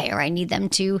my way, or I need them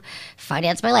to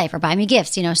finance my life or buy me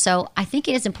gifts, So I think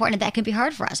it is important that can be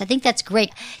hard for us. I think that's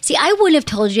great. See, I wouldn't have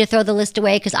told you to throw the list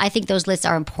away because I think those lists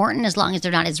are important as long as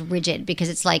they're not as rigid, because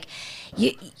it's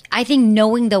I think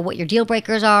knowing what your deal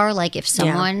breakers are, if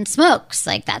someone smokes,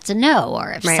 that's a no,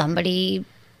 or if somebody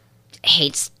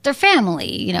hates their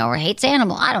family, or hates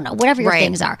animal, I don't know, whatever your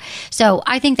things are. So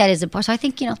I think that is important. So I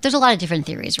think, there's a lot of different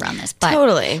theories around this. But,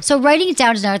 totally. So writing it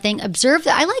down is another thing. Observe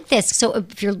that. I like this. So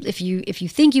if you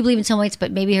think you believe in soulmates,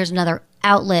 but maybe here's another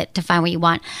outlet to find what you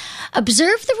want.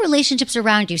 Observe the relationships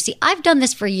around you. See, I've done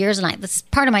this for years, and this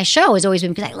part of my show has always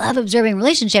been because I love observing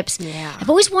relationships. Yeah. I've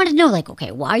always wanted to know,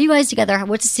 okay, why are you guys together?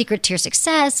 What's the secret to your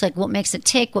success? What makes it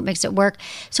tick? What makes it work?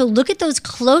 So look at those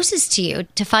closest to you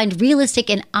to find realistic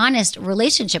and honest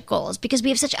relationship goals, because we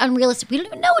have such unrealistic, we don't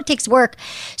even know it takes work.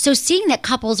 So seeing that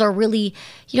couples are really,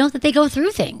 that they go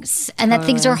through things and that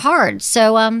things are hard.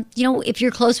 So, if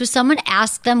you're close with someone,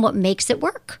 ask them what makes it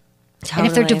work. Totally. And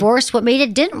if they're divorced, what made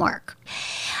it didn't work?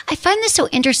 I find this so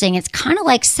interesting. It's kind of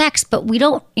like sex, but we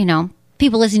don't,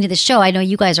 people listening to the show, I know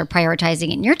you guys are prioritizing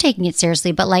it and you're taking it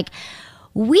seriously, but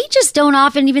we just don't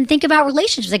often even think about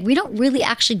relationships. We don't really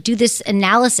actually do this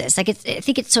analysis. I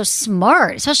think it's so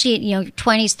smart, especially in your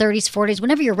 20s, 30s, 40s,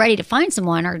 whenever you're ready to find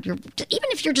someone, or even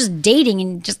if you're just dating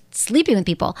and just sleeping with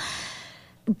people,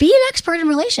 be an expert in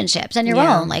relationships on your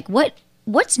own.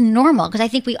 What's normal? Because I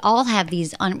think we all have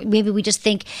these maybe we just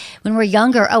think when we're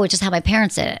younger, it's just how my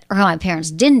parents did it or how my parents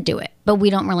didn't do it. But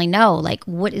we don't really know,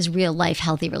 what is real life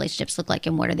healthy relationships look like,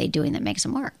 and what are they doing that makes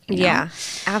them work? Yeah,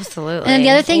 absolutely. And then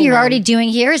the other thing you're already doing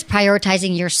here is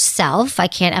prioritizing yourself. I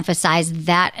can't emphasize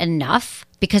that enough,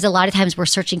 because a lot of times we're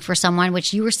searching for someone,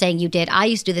 which you were saying you did. I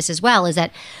used to do this as well, is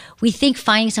that we think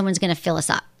finding someone's going to fill us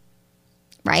up.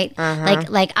 Right?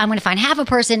 Like I'm going to find half a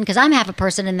person because I'm half a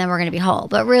person, and then we're going to be whole.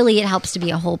 But really, it helps to be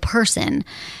a whole person.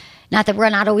 Not that we're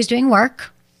not always doing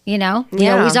work, we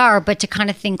always are, but to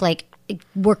kind of think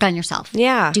work on yourself.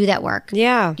 Yeah. Do that work.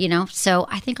 Yeah. So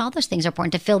I think all those things are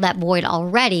important to fill that void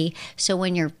already. So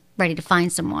when you're ready to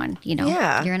find someone,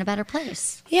 you're in a better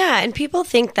place. Yeah. And people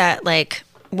think that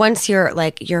once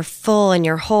you're full and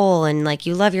you're whole and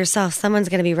you love yourself, someone's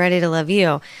going to be ready to love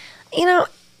you.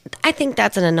 I think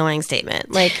that's an annoying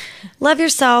statement. Love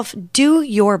yourself, do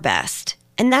your best.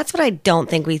 And that's what I don't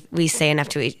think we say enough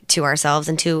to ourselves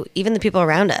and to even the people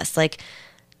around us.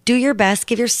 Do your best,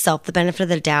 give yourself the benefit of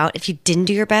the doubt. If you didn't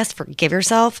do your best, forgive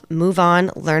yourself, move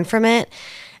on, learn from it.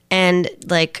 And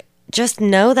just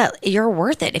know that you're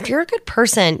worth it. If you're a good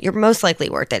person, you're most likely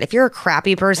worth it. If you're a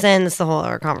crappy person, that's the whole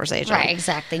other conversation. Right,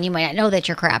 exactly. And you might not know that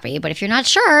you're crappy, but if you're not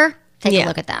sure, take Yeah, a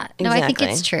look at that. No, I think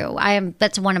exactly. it's true.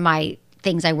 That's one of my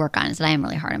things I work on is that I am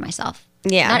really hard on myself.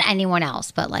 Yeah. Not anyone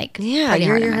else, but like Yeah, pretty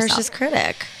you're hard your on myself. harshest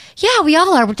critic. Yeah, we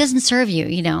all are. But it doesn't serve you,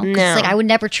 you know? 'Cause No. it's like I would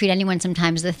never treat anyone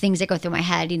sometimes the things that go through my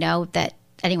head, you know, that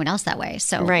anyone else that way.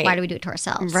 So Right. why do we do it to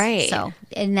ourselves? Right. So,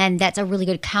 and then that's a really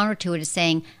good counter to it is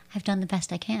saying, I've done the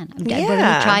best I can. What have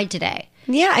Yeah. you tried today?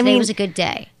 Yeah, I Today mean- was a good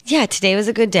day. Yeah, today was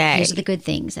a good day. These are the good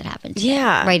things that happened today.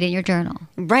 Yeah. Write in your journal.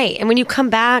 Right. And when you come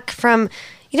back from,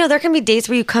 you know, there can be days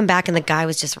where you come back and the guy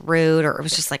was just rude or it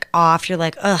was just like off. You're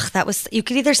like, ugh, you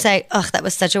could either say, ugh, that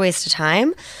was such a waste of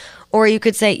time. Or you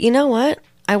could say, you know what?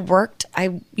 I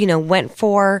went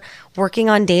for working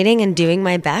on dating and doing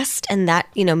my best. And that,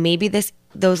 you know, maybe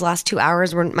those last 2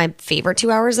 hours weren't my favorite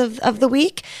 2 hours of the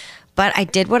week, but I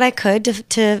did what I could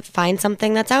to find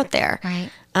something that's out there. Right.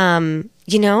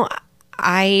 You know,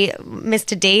 I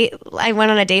missed a date. I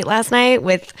went on a date last night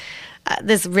with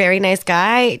this very nice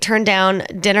guy. Turned down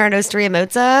dinner at Osteria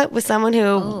Mozza with someone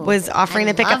who was offering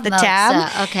I to pick love up the Mozza.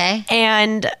 tab. Okay.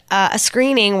 And a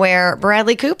screening where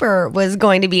Bradley Cooper was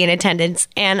going to be in attendance.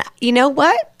 And you know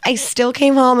what? I still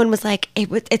came home and was like,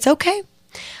 it's okay.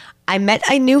 I met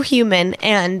a new human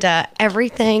and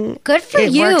everything. Good for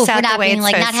it you works for out the not way being it's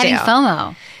like not supposed having to.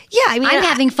 FOMO. Yeah, I mean, I'm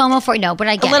having FOMO for but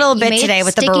I get a little it. You bit made today it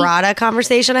with the sticky. burrata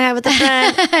conversation I had with a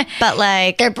friend. But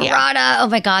like, Their yeah. burrata. Oh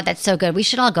my God, that's so good. We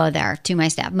should all go there to my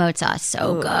staff. Mozza,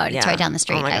 so good. It's yeah. right down the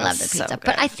street. Oh my I God, love the so pizza. good.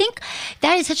 But I think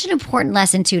that is such an important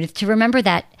lesson too to remember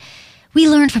that we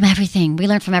learn from everything. We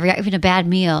learn from even a bad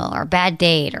meal or a bad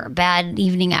date or a bad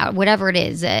evening out, whatever it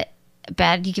is. You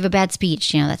give a bad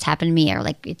speech, you know, that's happened to me, or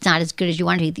like it's not as good as you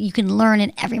want to be. You can learn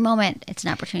in every moment. It's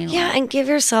an opportunity to Yeah, learn. and give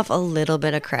yourself a little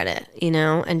bit of credit, you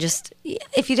know, and just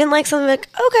if you didn't like something, like,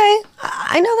 okay,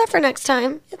 I know that for next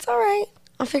time. It's all right.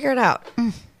 I'll figure it out.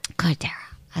 Good, Dara.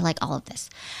 I like all of this.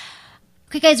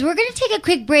 Okay, guys, we're going to take a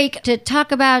quick break to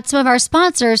talk about some of our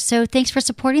sponsors. So thanks for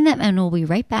supporting them, and we'll be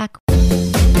right back.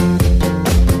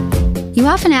 You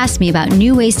often ask me about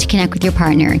new ways to connect with your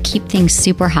partner and keep things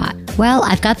super hot. Well,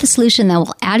 I've got the solution that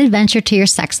will add adventure to your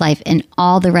sex life in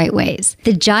all the right ways.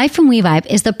 The Jive from WeVibe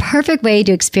is the perfect way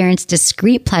to experience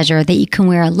discreet pleasure that you can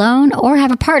wear alone or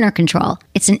have a partner control.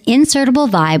 It's an insertable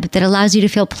vibe that allows you to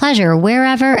feel pleasure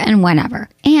wherever and whenever.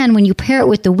 And when you pair it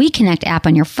with the WeConnect app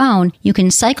on your phone, you can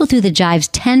cycle through the Jive's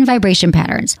 10 vibration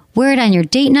patterns. Wear it on your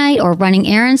date night or running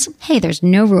errands. Hey, there's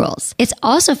no rules. It's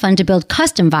also fun to build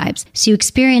custom vibes so you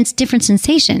experience different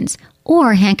sensations,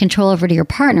 or hand control over to your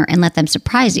partner and let them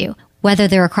surprise you, whether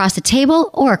they're across the table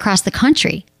or across the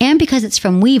country. And because it's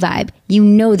from WeVibe, you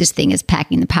know this thing is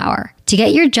packing the power. To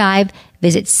get your Jive,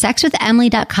 visit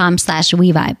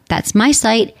sexwithemily.com/WeVibe. That's my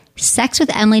site,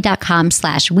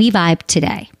 sexwithemily.com/WeVibe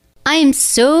today. I am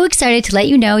so excited to let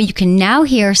you know you can now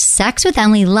hear Sex with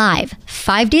Emily live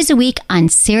 5 days a week on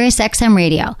SiriusXM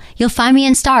Radio. You'll find me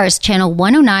in Stars, channel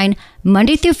 109,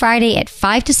 Monday through Friday at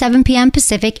 5 to 7 p.m.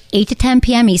 Pacific, 8 to 10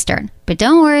 p.m. Eastern. But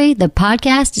don't worry, the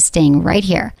podcast is staying right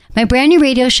here. My brand new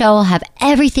radio show will have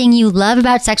everything you love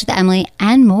about Sex with Emily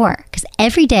and more, because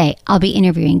every day I'll be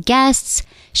interviewing guests,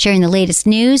 sharing the latest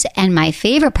news, and my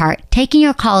favorite part, taking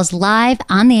your calls live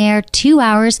on the air 2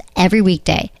 hours every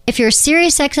weekday. If you're a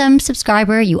SiriusXM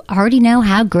subscriber, you already know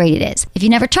how great it is. If you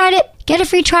never tried it, get a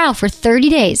free trial for 30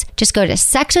 days. Just go to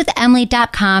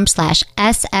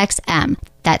sexwithemily.com/SXM.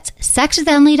 That's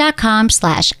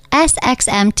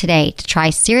sexwithemily.com/SXM today to try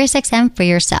SiriusXM for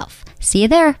yourself. See you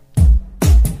there.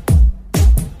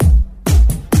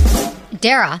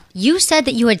 Dara, you said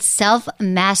that you had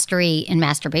self-mastery in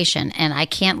masturbation, and I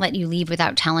can't let you leave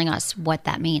without telling us what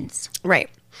that means. Right.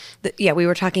 Yeah, we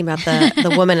were talking about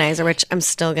the womanizer, which I'm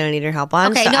still going to need your help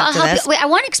on. Okay, so no, I'll after help this, you. Wait, I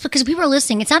want to explain, because people are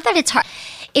listening. It's not that it's hard.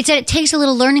 It's that it takes a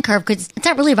little learning curve, because it's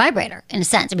not really a vibrator in a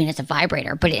sense. I mean, it's a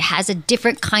vibrator, but it has a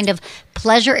different kind of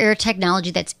pleasure air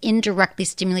technology that's indirectly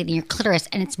stimulating your clitoris,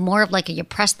 and it's more of like you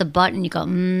press the button, you go,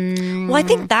 Well, I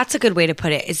think that's a good way to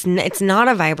put it. It's not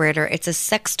a vibrator. It's a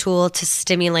sex tool to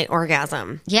stimulate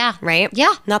orgasm. Yeah. Right?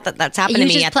 Yeah. Not that that's happened It to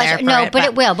me uses yet pleasure. there. No, but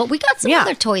it will. But we got some Yeah.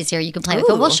 other toys here you can play with.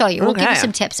 But we'll show you. We'll give you okay.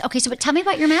 some tips. Okay, so but tell me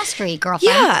about your mastery,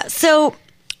 girlfriend. Yeah. So, all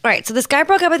right. So this guy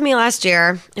broke up with me last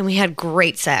year, and we had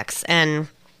great sex and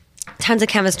tons of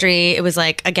chemistry. It was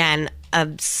like, again, a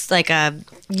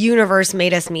universe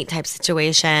made us meet type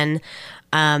situation.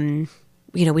 You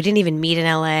know, we didn't even meet in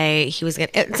LA. He was good.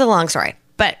 It's a long story,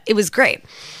 but it was great.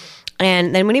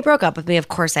 And then when he broke up with me, of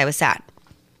course, I was sad.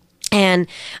 And,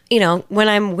 you know, when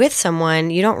I'm with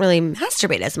someone, you don't really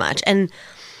masturbate as much. And,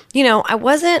 you know, I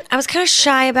was kind of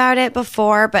shy about it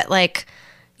before, but like,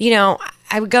 you know,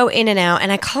 I would go in and out,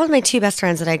 and I called my two best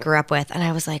friends that I grew up with, and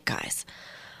I was like, guys,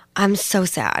 I'm so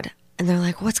sad. And they're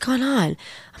like, what's going on?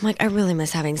 I'm like, I really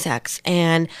miss having sex.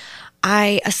 And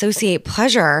I associate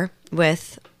pleasure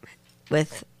with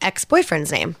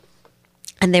ex-boyfriend's name.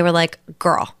 And they were like,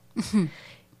 girl,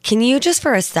 can you just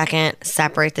for a second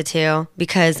separate the two?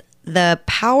 Because the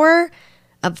power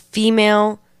of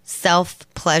female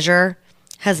self-pleasure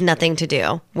has nothing to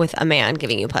do with a man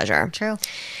giving you pleasure. True.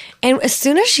 And as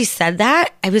soon as she said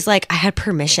that, I was like, I had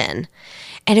permission.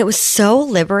 And it was so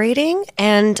liberating.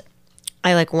 And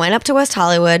I like went up to West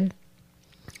Hollywood.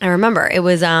 I remember it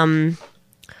was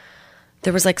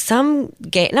there was like some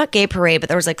not gay parade, but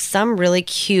there was like some really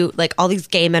cute, like all these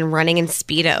gay men running in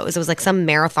Speedos. It was like some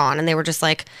marathon, and they were just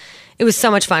like, it was so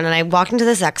much fun. And I walked into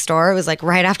the sex store. It was like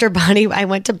right after I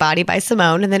went to Body by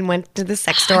Simone, and then went to the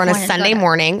sex store on a Sunday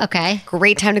morning. Okay.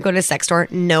 Great time to go to the sex store.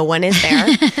 No one is there.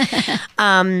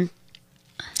 And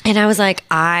I was like,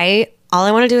 all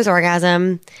I want to do is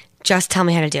orgasm. Just tell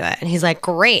me how to do it. And he's like,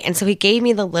 great. And so he gave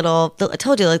me I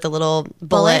told you, like the little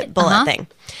bullet thing.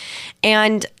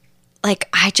 And like,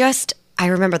 I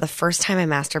remember the first time I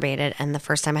masturbated and the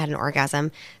first time I had an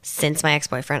orgasm since my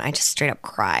ex-boyfriend, I just straight up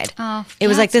cried. Oh, it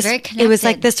was like this, very it was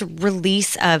like connected. this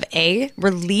release of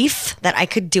relief that I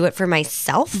could do it for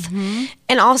myself.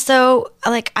 And also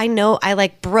like, I know I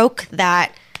like broke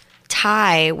that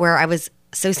tie where I was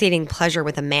associating pleasure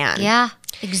with a man. Yeah.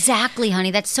 Exactly, honey.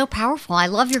 That's so powerful. I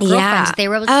love your girlfriends. They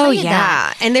were able to oh tell you yeah,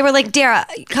 that. and they were like, "Dara,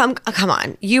 come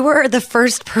on! You were the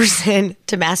first person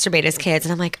to masturbate as kids,"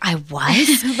 and I'm like, "I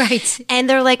was." Right. And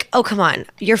they're like, "Oh, come on!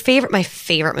 My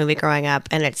favorite movie growing up,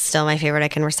 and it's still my favorite. I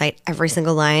can recite every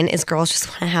single line. Is Girls Just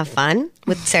Want to Have Fun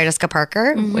with Sarah Jessica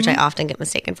Parker, which I often get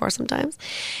mistaken for sometimes."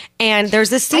 And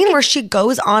there's this scene where she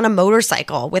goes on a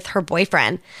motorcycle with her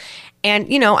boyfriend, and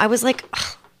I was like,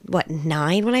 what,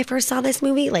 9 when I first saw this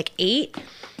movie, like 8.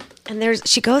 And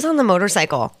she goes on the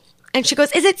motorcycle and she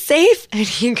goes, "Is it safe?" And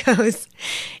he goes,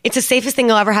 "It's the safest thing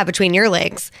you'll ever have between your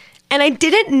legs." And I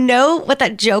didn't know what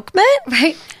that joke meant.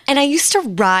 Right. And I used to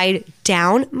ride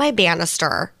down my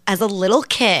banister as a little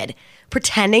kid,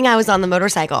 pretending I was on the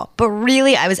motorcycle. But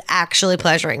really, I was actually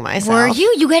pleasuring myself. Were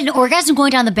you? You had an orgasm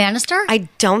going down the banister? I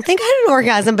don't think I had an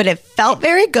orgasm, but it felt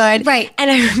very good. Right.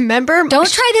 And I remember... Don't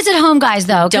try this at home, guys,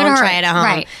 though. Don't try it at home.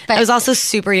 Right. But I was also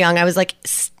super young. I was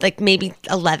like maybe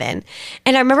 11.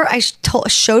 And I remember I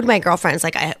showed my girlfriends,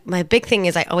 like my big thing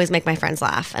is I always make my friends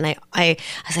laugh. And I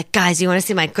was like, guys, you want to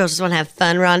see my Girls Just Want to Have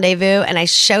Fun rendezvous? And I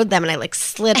showed them and I like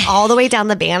slid all the way down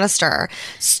the banister,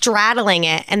 straddling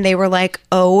it. And they were like,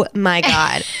 oh my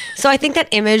God. So I think that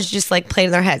image just like played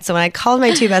in their head. So when I called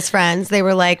my 2 best friends, they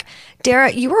were like,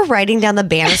 "Dara, you were riding down the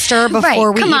banister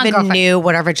before we even girlfriend. knew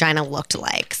what our vagina looked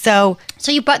like." So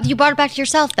you brought it back to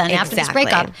yourself then after this Exactly.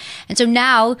 breakup. And so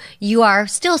now you are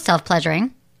still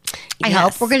self-pleasuring. I Yes.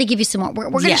 hope. We're going to give you some more. We're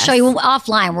going to Yes. show you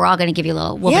offline. We're all going to give you a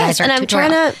little yes, womanizer and I'm tutorial.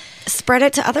 trying to spread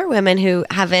it to other women who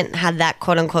haven't had that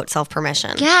quote unquote self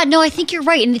permission. Yeah, no, I think you're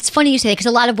right. And it's funny you say that because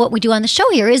a lot of what we do on the show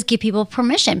here is give people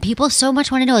permission. People so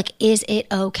much want to know, like, is it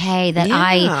okay that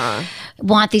I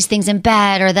want these things in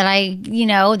bed or that I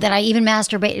even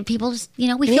masturbate? People just,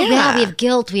 we feel bad. We have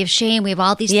guilt. We have shame. We have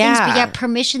all these things. But yeah,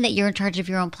 permission that you're in charge of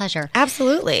your own pleasure.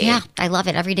 Absolutely. Yeah, I love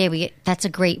it. Every day that's a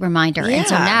great reminder. And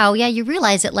so Yeah. now, you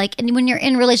realize it. Like, and when you're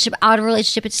in a relationship, out of a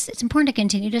relationship, it's important to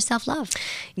continue to self-love.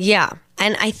 Yeah.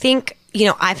 And I think,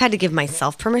 I've had to give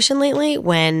myself permission lately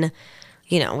when,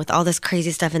 with all this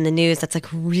crazy stuff in the news that's like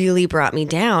really brought me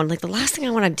down. Like the last thing I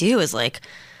want to do is like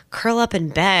curl up in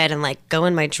bed and like go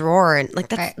in my drawer and like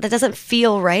that doesn't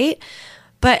feel right.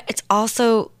 But it's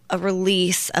also a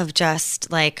release of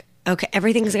just like, okay,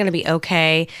 everything's going to be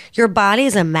okay. Your body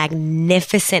is a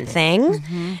magnificent thing.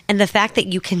 Mm-hmm. And the fact that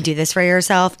you can do this for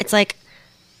yourself, it's like,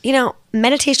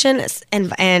 meditation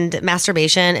and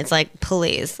masturbation, it's like,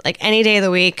 please, like any day of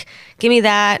the week, give me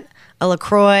that, a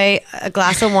LaCroix, a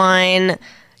glass of wine,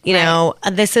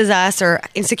 a This Is Us or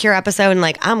Insecure episode, and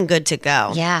like, I'm good to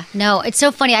go. Yeah. No, it's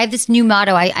so funny. I have this new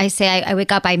motto. I say I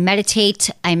wake up, I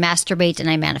meditate, I masturbate, and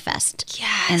I manifest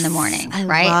in the morning.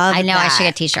 Right? I know. I should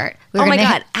get a t-shirt. Oh my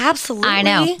God. Absolutely. I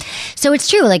know. So it's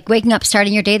true. Like waking up,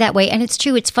 starting your day that way. And it's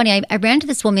true. It's funny. I ran into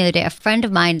this woman the other day, a friend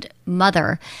of mine,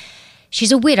 mother.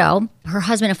 She's a widow. Her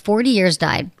husband of 40 years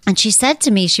died. And she said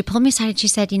to me, she pulled me aside and she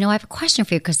said, I have a question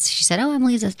for you. Because she said, oh,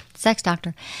 Emily's a sex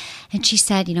doctor. And she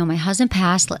said, my husband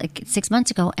passed like 6 months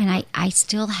ago and I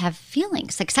still have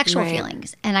feelings, like sexual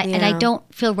feelings. And I don't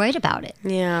feel right about it.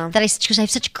 Yeah. Because I have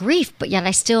such grief, but yet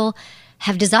I still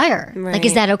have desire. Right. Like,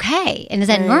 is that okay? And is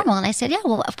that normal? And I said, yeah,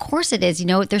 well, of course it is.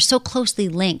 They're so closely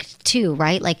linked too,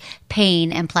 right? Like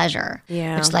pain and pleasure.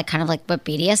 Yeah. Which is like kind of like what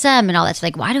BDSM and all that's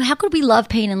like, how could we love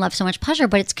pain and love so much pleasure?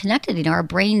 But it's connected. Our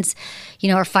brains,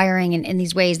 are firing in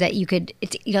these ways that you could,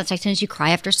 it's like sometimes you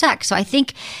cry after sex. So I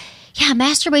think,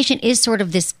 masturbation is sort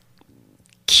of this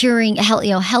curing,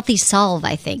 healthy solve.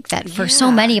 I think that for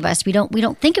so many of us, we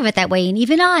don't think of it that way. And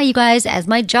even I, you guys, as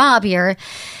my job here,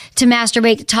 to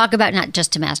masturbate, to talk about, not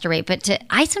just to masturbate, but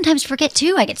I sometimes forget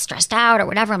too. I get stressed out or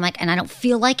whatever. I'm like, and I don't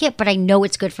feel like it, but I know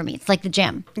it's good for me. It's like the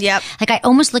gym. Yep. Like I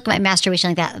almost look at my masturbation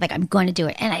like that. Like I'm going to do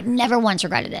it. And I've never once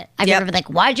regretted it. I've never been like,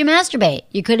 why'd you masturbate?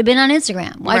 You could have been on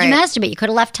Instagram. Why'd you masturbate? You could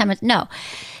have left 10 minutes. No,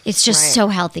 it's just so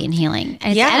healthy and healing.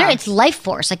 And it's life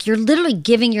force. Like you're literally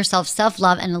giving yourself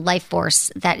self-love and a life force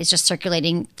that is just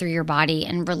circulating through your body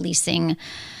and releasing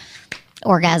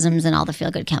orgasms and all the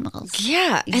feel-good chemicals.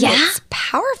 Yeah. And it's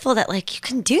powerful that like you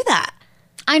can do that.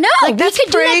 I know. Like, that's we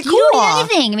could do that. pretty You don't cool. need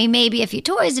anything. I mean, maybe a few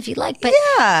toys if you'd like, but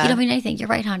you don't need anything. You're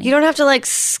right, honey. You don't have to like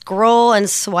scroll and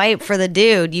swipe for the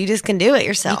dude. You just can do it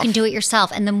yourself. You can do it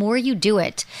yourself. And the more you do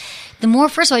it, the more,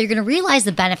 first of all, you're going to realize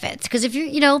the benefits. Because if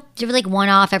you're like one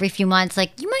off every few months,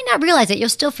 like you might not realize it. You'll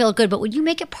still feel good. But when you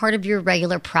make it part of your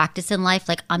regular practice in life,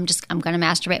 like I'm going to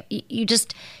masturbate,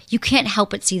 you can't help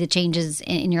but see the changes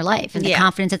in your life and the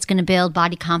confidence it's going to build,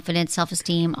 body confidence,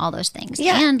 self-esteem, all those things.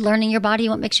 Yeah. And learning your body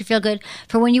and what makes you feel good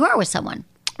for when you are with someone.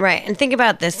 Right. And think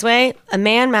about it this way. A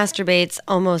man masturbates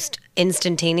almost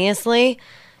instantaneously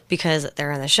because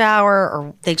they're in the shower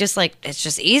or they just like, it's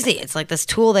just easy. It's like this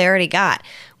tool they already got.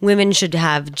 Women should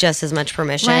have just as much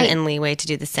permission and leeway to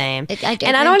do the same. I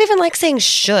don't even like saying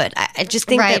should. I just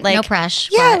think that like, no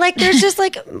pressure. Yeah, like there's just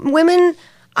like women,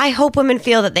 I hope women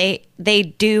feel that they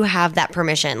do have that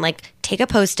permission. Like take a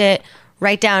Post-it,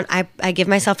 write down, I give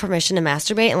myself permission to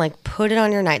masturbate and like put it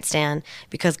on your nightstand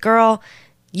because girl,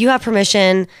 you have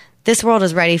permission. This world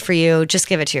is ready for you. Just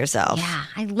give it to yourself. Yeah,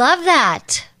 I love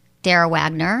that. Dara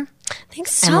Wagner.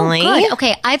 Thanks, So Emily. good.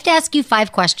 Okay, I have to ask you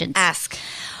 5 questions. Ask.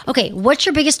 Okay, what's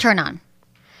your biggest turn on?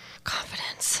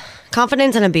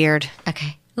 Confidence and a beard.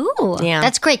 Okay. Ooh, Yeah.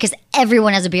 that's great because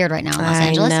everyone has a beard right now in Los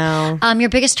Angeles. I know. Your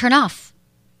biggest turn off?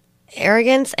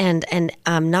 Arrogance and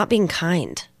not being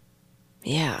kind.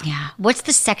 Yeah. Yeah. What's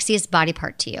the sexiest body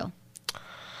part to you?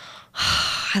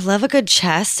 I love a good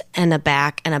chest and a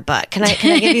back and a butt. Can I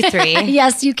give you 3?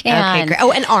 Yes, you can. Okay, great.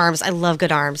 Oh, and arms. I love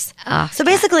good arms. So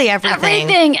basically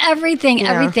everything. Everything.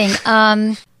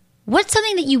 What's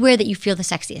something that you wear that you feel the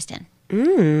sexiest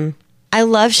in? I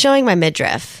love showing my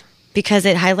midriff because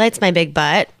it highlights my big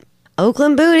butt.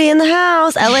 Oakland booty in the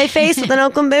house. LA face with an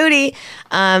Oakland booty.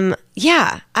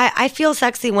 I feel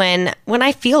sexy when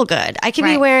I feel good. I could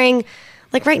be wearing,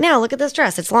 like right now, look at this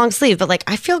dress. It's long sleeve, but like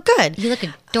I feel good. You look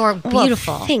adorable,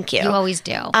 beautiful. Well, thank you. You always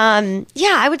do.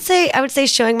 I would say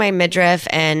showing my midriff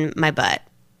and my butt.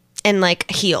 And like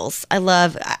heels. I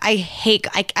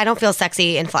don't feel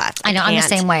sexy in flats. I know, I'm the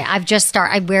same way. I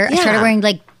started wearing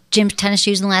like gym tennis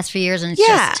shoes in the last few years, and it's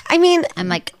just, I mean, I'm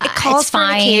like, it calls it's for an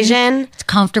fine. occasion. It's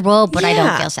comfortable, but I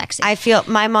don't feel sexy. I feel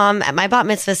my mom at my bat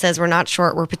mitzvah says we're not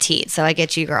short, we're petite. So I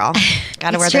get you, girl.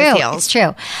 Got to wear those heels. It's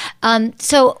true.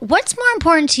 So what's more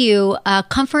important to you,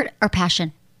 comfort or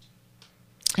passion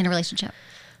in a relationship?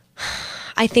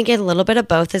 I think a little bit of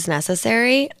both is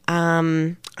necessary.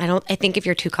 I think if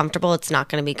you're too comfortable, it's not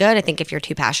going to be good. I think if you're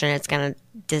too passionate, it's going to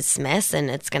dismiss and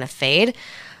it's going to fade.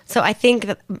 So I think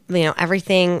that,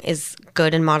 everything is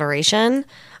good in moderation.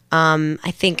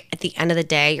 I think at the end of the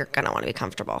day, you're going to want to be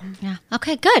comfortable. Yeah.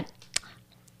 Okay, good.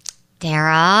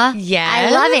 Dara. Yes.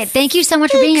 I love it. Thank you so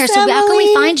much for being here. So how can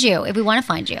we find you if we want to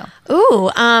find you? Ooh,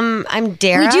 I'm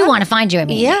Dara. We do want to find you. I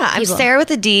mean, I'm Sarah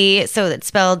with a D. So it's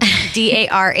spelled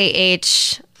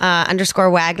DARAH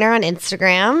 _ Wagner on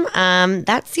Instagram.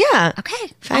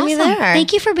 Okay. Find me awesome. there.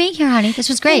 Thank you for being here, honey. This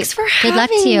was great. Thanks for Good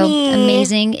luck to having you. me.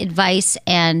 Amazing advice.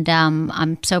 And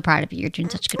I'm so proud of you. You're doing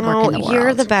such good work in the world.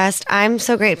 You're the best. I'm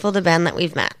so grateful to Ben that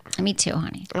we've met. Me too,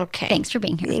 honey. Okay. Thanks for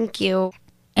being here. Thank you.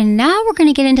 And now we're going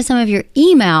to get into some of your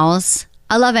emails.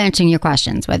 I love answering your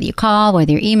questions, whether you call,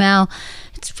 whether you email.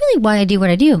 It's really why I do what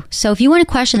I do. So if you want a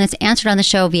question that's answered on the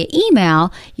show via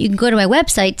email, you can go to my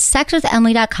website,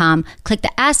 sexwithemily.com, click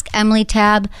the Ask Emily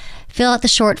tab, fill out the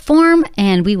short form,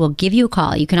 and we will give you a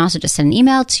call. You can also just send an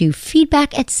email to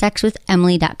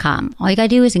feedback@sexwithemily.com. All you got to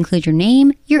do is include your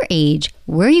name, your age,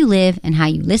 where you live, and how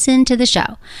you listen to the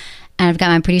show. And I've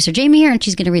got my producer, Jamie, here, and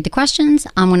she's going to read the questions.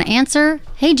 I'm going to answer.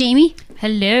 Hey, Jamie.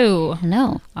 Hello.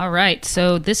 Hello. All right.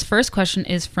 So this first question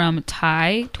is from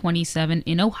Ty, 27,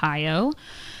 in Ohio.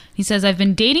 He says, I've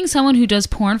been dating someone who does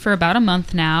porn for about a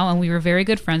month now, and we were very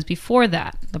good friends before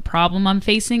that. The problem I'm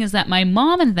facing is that my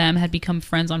mom and them had become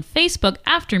friends on Facebook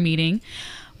after meeting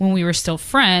when we were still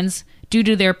friends. Due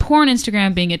to their porn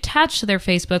Instagram being attached to their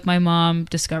Facebook, my mom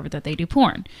discovered that they do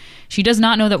porn. She does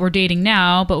not know that we're dating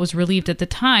now, but was relieved at the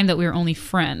time that we were only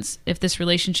friends. If this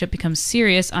relationship becomes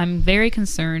serious, I'm very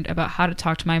concerned about how to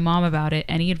talk to my mom about it.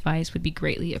 Any advice would be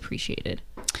greatly appreciated.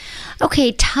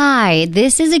 Okay, Ty,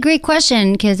 this is a great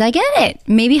question because I get it.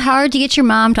 Maybe hard to get your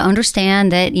mom to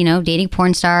understand that, dating a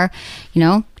porn star,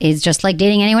 is just like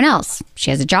dating anyone else. She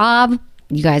has a job.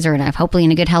 You guys are hopefully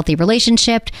in a good, healthy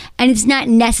relationship. And it's not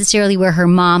necessarily where her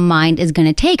mom mind is going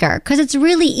to take her because it's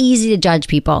really easy to judge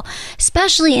people,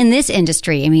 especially in this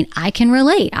industry. I mean, I can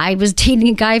relate. I was dating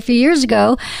a guy a few years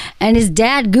ago and his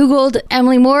dad Googled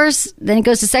Emily Morse. Then it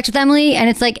goes to Sex with Emily and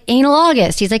it's like anal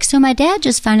August. He's like, so my dad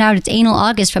just found out it's anal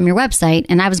August from your website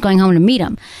and I was going home to meet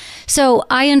him. So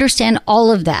I understand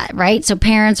all of that, right? So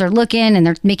parents are looking and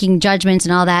they're making judgments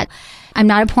and all that. I'm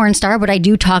not a porn star, but I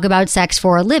do talk about sex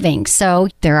for a living. So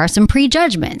there are some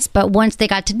prejudgments. But once they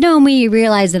got to know me, you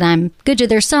realize that I'm good to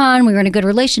their son. We were in a good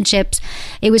relationship.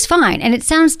 It was fine. And it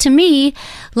sounds to me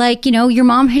like, your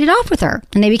mom hit it off with her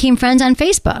and they became friends on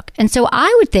Facebook. And so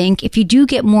I would think if you do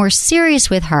get more serious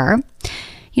with her,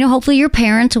 hopefully your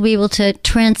parents will be able to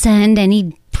transcend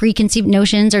any preconceived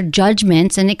notions or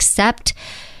judgments and accept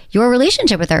your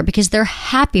relationship with her because they're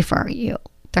happy for you.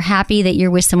 They're happy that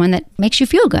you're with someone that makes you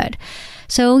feel good.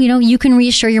 So, you can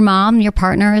reassure your mom, your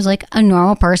partner is like a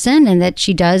normal person and that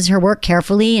she does her work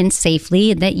carefully and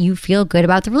safely and that you feel good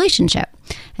about the relationship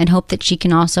and hope that she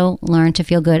can also learn to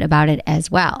feel good about it as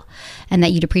well. And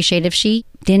that you'd appreciate if she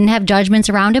didn't have judgments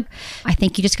around it. I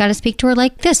think you just got to speak to her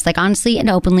like this, like honestly and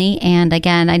openly. And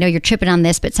again, I know you're tripping on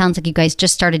this, but it sounds like you guys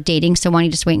just started dating. So why don't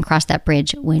you just wait and cross that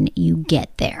bridge when you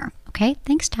get there? Okay.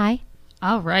 Thanks, Ty.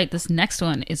 All right, this next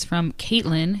one is from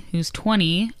Caitlin, who's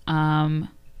 20, and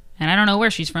I don't know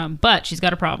where she's from, but she's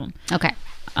got a problem. Okay.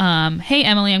 Hey,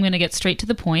 Emily, I'm going to get straight to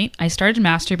the point. I started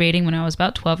masturbating when I was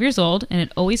about 12 years old, and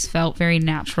it always felt very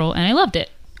natural, and I loved it.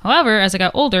 However, as I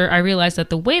got older, I realized that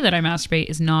the way that I masturbate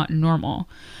is not normal.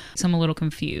 So I'm a little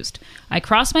confused. I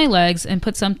cross my legs and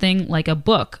put something like a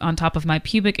book on top of my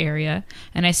pubic area,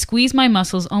 and I squeeze my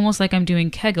muscles almost like I'm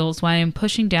doing Kegels while I'm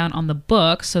pushing down on the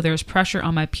book so there's pressure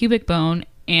on my pubic bone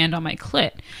and on my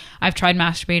clit. I've tried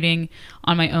masturbating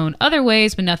on my own other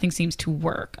ways, but nothing seems to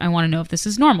work. I want to know if this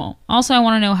is normal. Also, I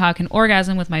want to know how I can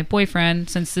orgasm with my boyfriend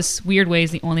since this weird way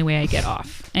is the only way I get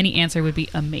off. Any answer would be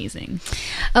amazing.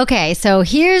 Okay, so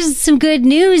here's some good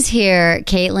news here,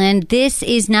 Caitlin. This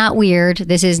is not weird.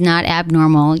 This is not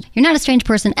abnormal. You're not a strange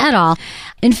person at all.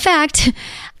 In fact,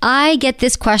 I get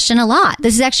this question a lot.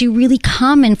 This is actually really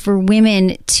common for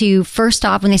women to, first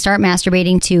off, when they start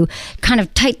masturbating, to kind of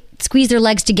squeeze their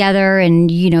legs together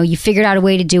and, you figured out a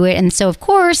way to do it. And so, of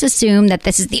course, assume that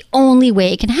this is the only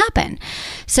way it can happen.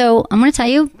 So I'm going to tell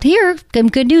you here,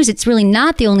 good news. It's really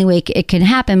not the only way it can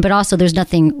happen, but also there's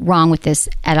nothing wrong with this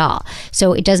at all.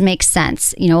 So it does make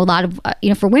sense. A lot of,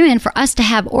 for women, for us to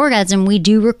have orgasm, we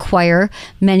do require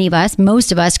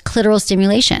most of us, clitoral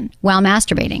stimulation while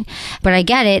masturbating. But I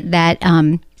get it that,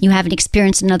 you haven't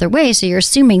experienced another way, so you're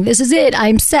assuming this is it.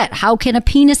 I'm set. How can a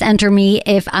penis enter me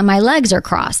if my legs are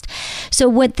crossed? So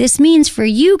what this means for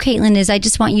you, Caitlin, is I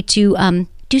just want you to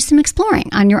do some exploring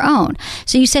on your own.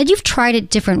 So you said you've tried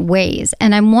it different ways,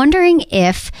 and I'm wondering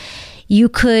if you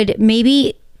could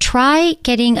maybe try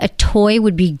getting a toy.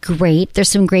 Would be great. There's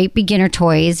some great beginner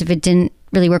toys. If it didn't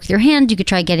really work with your hand, you could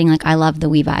try getting I love the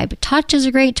We Vibe Touch is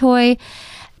a great toy.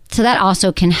 So that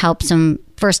also can help some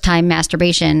first time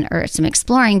masturbation or some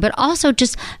exploring, but also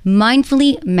just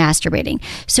mindfully masturbating.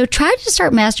 So try to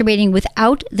start masturbating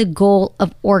without the goal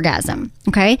of orgasm.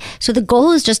 Okay. So the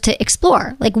goal is just to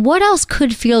explore, what else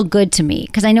could feel good to me?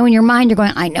 Because I know in your mind, you're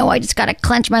going, I know I just got to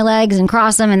clench my legs and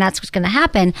cross them and that's what's going to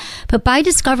happen. But by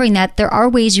discovering that there are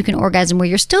ways you can orgasm where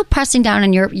you're still pressing down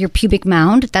on your pubic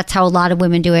mound. That's how a lot of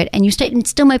women do it. And you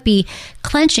still might be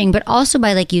clenching, but also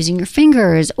by using your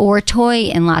fingers or a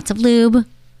toy and lots of lube.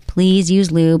 Please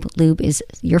use lube. Lube is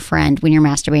your friend when you're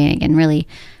masturbating and really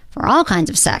for all kinds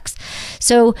of sex.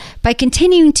 So by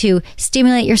continuing to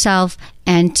stimulate yourself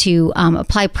and to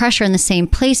apply pressure in the same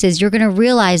places, you're going to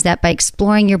realize that by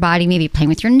exploring your body, maybe playing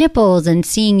with your nipples and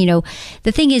seeing,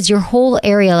 the thing is your whole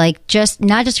area,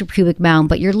 not just your pubic mound,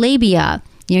 but your labia,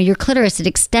 your clitoris, it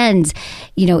extends,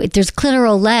 there's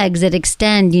clitoral legs that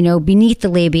extend, beneath the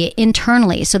labia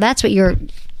internally. So that's what you're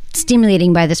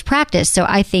stimulating by this practice. So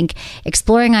I think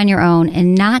exploring on your own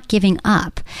and not giving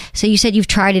up. So you said you've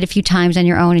tried it a few times on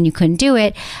your own and you couldn't do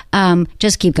it.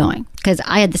 Just keep going. Because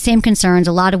I had the same concerns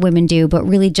a lot of women do, but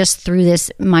really just through this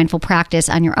mindful practice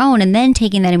on your own and then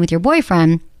taking that in with your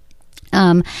boyfriend,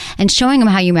 and showing him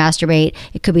how you masturbate.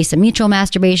 It could be some mutual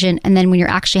masturbation. And then when you're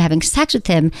actually having sex with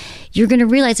him, you're going to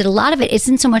realize that a lot of it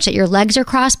isn't so much that your legs are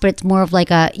crossed, but it's more of like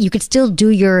you could still do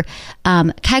your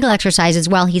Kegel exercises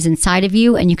while he's inside of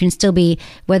you. And you can still be,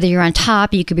 whether you're on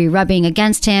top, you could be rubbing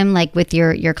against him, like with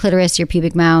your clitoris, your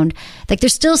pubic mound. Like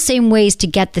there's still same ways to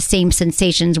get the same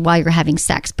sensations while you're having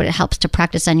sex, but it helps to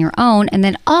practice on your own. And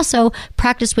then also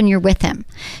practice when you're with him.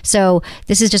 So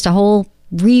this is just a whole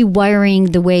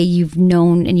rewiring the way you've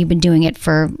known, and you've been doing it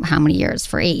for how many years?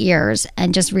 For 8 years.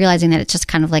 And just realizing that it's just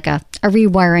kind of like a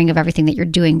rewiring of everything that you're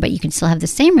doing, but you can still have the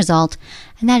same result.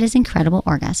 And that is incredible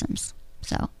orgasms.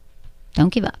 So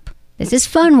don't give up. This is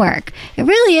fun work. It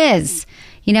really is.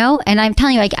 You know, and I'm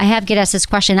telling you, I have get asked this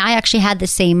question. I actually had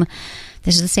this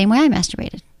is the same way I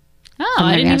masturbated. Oh,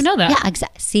 I didn't even know that. Yeah,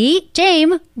 exactly. See,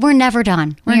 James, we're never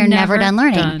done. We are never done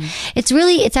learning.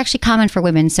 It's actually common for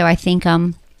women. So I think,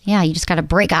 you just got to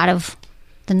break out of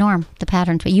the norm, the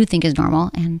patterns, what you think is normal,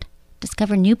 and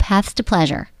discover new paths to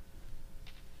pleasure.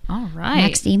 All right.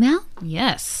 Next email?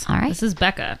 Yes. All right. This is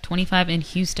Becca, 25 in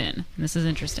Houston. This is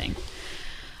interesting.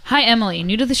 Hi, Emily.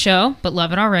 New to the show, but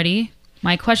love it already.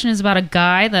 My question is about a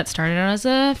guy that started out as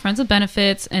a friends with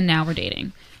benefits, and now we're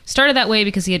dating. Started that way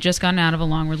because he had just gotten out of a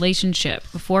long relationship.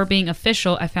 Before being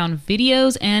official, I found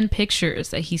videos and pictures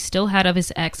that he still had of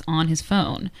his ex on his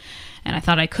phone. And I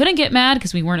thought I couldn't get mad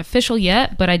because we weren't official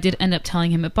yet, but I did end up telling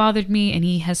him it bothered me, and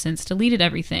he has since deleted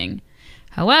everything.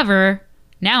 However,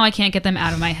 now I can't get them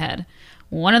out of my head.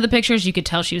 One of the pictures, you could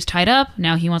tell she was tied up.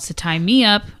 Now he wants to tie me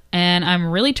up, and I'm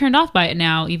really turned off by it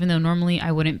now, even though normally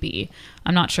I wouldn't be.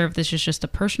 I'm not sure if this is just a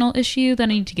personal issue that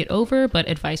I need to get over, but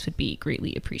advice would be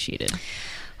greatly appreciated.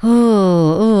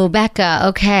 Ooh, Becca.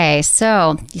 Okay,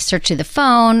 so you search through the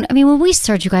phone. I mean, when we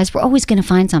search, you guys, we're always going to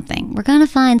find something. We're going to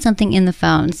find something in the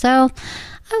phone. So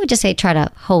I would just say try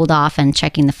to hold off on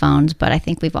checking the phones, but I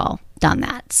think we've all done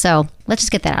that. So let's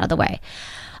just get that out of the way.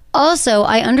 Also,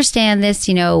 I understand this,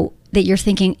 that you're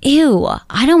thinking, ew,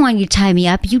 I don't want you to tie me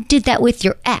up. You did that with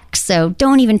your ex, so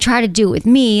don't even try to do it with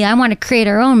me. I want to create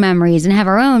our own memories and have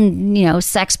our own,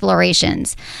 sex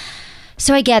explorations.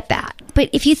 So I get that. But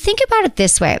if you think about it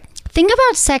this way, think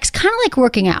about sex kind of like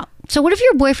working out. So what if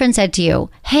your boyfriend said to you,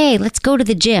 hey, let's go to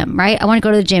the gym, right? I want to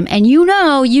go to the gym. And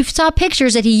you saw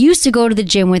pictures that he used to go to the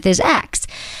gym with his ex.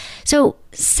 So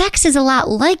sex is a lot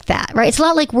like that, right? It's a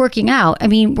lot like working out. I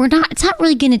mean, it's not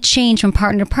really going to change from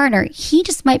partner to partner. He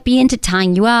just might be into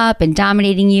tying you up and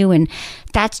dominating you, and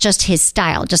that's just his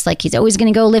style. Just like he's always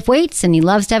going to go lift weights, and he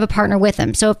loves to have a partner with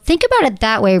him. So think about it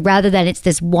that way, rather than it's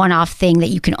this one-off thing that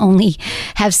you can only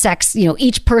have sex.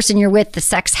 Each person you're with, the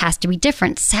sex has to be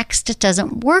different. Sex just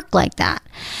doesn't work like that.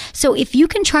 So if you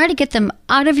can try to get them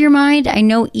out of your mind, I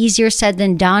know easier said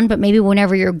than done, but maybe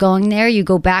whenever you're going there, you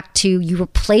go back to, you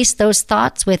replace those thoughts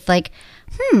with like,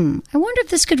 I wonder if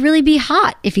this could really be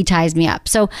hot if he ties me up.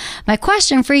 So my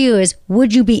question for you is,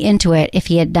 would you be into it if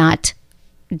he had not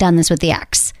done this with the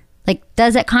ex? Like,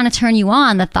 does that kind of turn you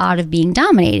on, the thought of being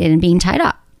dominated and being tied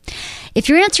up? If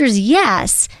your answer is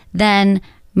yes, then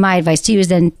my advice to you is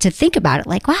then to think about it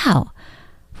like, wow,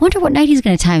 wonder what night he's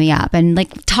going to tie me up, and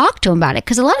like talk to him about it.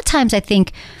 Because a lot of times I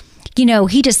think,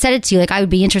 he just said it to you, like I would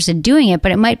be interested in doing it,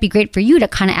 but it might be great for you to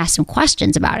kind of ask some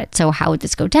questions about it. So how would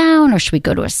this go down? Or should we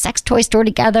go to a sex toy store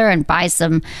together and buy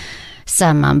some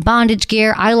bondage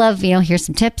gear? I love, here's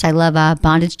some tips. I love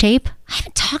bondage tape. I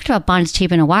haven't talked about bondage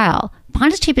tape in a while.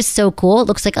 Bondage tape is so cool. It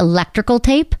looks like electrical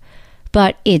tape,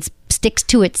 but it sticks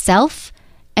to itself,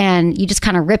 and you just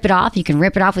kind of rip it off. You can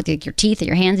rip it off with your teeth or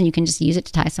your hands, and you can just use it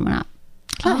to tie someone up.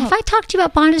 Have I talked to you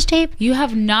about bondage tape? You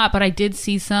have not, but I did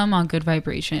see some on Good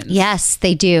Vibrations. Yes,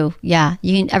 they do. Yeah.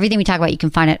 Everything we talk about, you can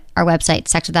find at our website,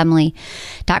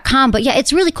 sexwithemily.com. But yeah,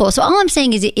 it's really cool. So all I'm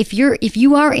saying is if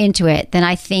you are into it, then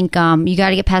I think you got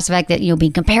to get past the fact that,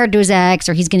 being compared to his ex,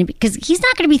 or he's going to be, because he's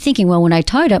not going to be thinking, well, when I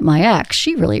tied up my ex,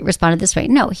 she really responded this way.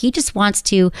 No, he just wants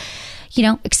to,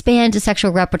 expand his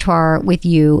sexual repertoire with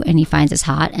you, and he finds this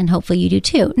hot, and hopefully you do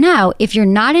too. Now, if you're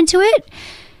not into it,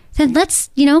 then let's,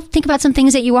 think about some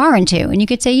things that you are into. And you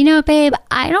could say, babe,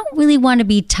 I don't really want to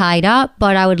be tied up,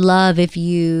 but I would love if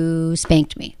you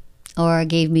spanked me or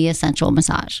gave me a sensual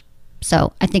massage.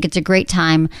 So I think it's a great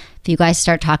time for you guys to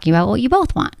start talking about what you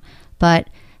both want. But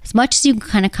as much as you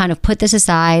kind of put this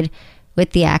aside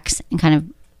with the ex and kind of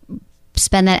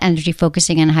spend that energy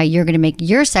focusing on how you're going to make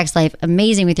your sex life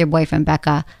amazing with your boyfriend,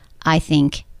 Becca, I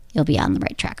think you'll be on the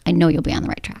right track. I know you'll be on the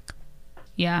right track.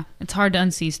 Yeah, it's hard to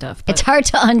unsee stuff. It's hard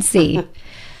to unsee.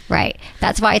 Right.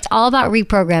 That's why it's all about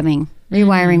reprogramming,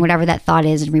 rewiring whatever that thought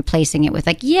is, and replacing it with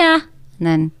like, yeah, and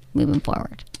then moving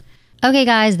forward. Okay,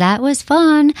 guys, that was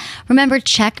fun. Remember,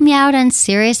 check me out on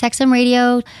SiriusXM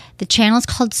Radio. The channel is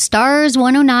called Stars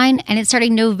 109, and it's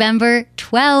starting November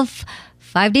 12th,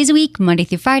 5 days a week, Monday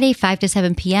through Friday, 5 to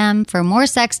 7 p.m. for more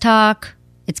sex talk.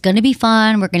 It's going to be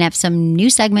fun. We're going to have some new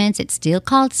segments. It's still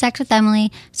called Sex with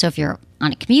Emily. So if you're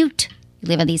on a commute, you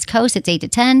live on the East Coast, it's 8 to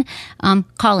 10,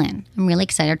 call in. I'm really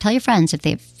excited. Or tell your friends if they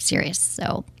have Sirius.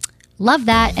 So love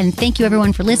that. And thank you,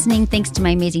 everyone, for listening. Thanks to my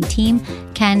amazing team,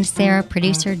 Ken, Sarah,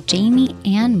 producer, Jamie,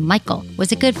 and Michael.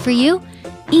 Was it good for you?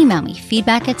 Email me,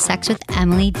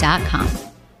 feedback@sexwithemily.com.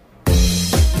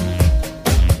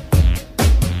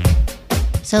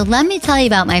 So let me tell you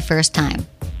about my first time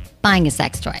buying a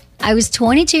sex toy. I was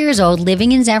 22 years old,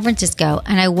 living in San Francisco,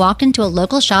 and I walked into a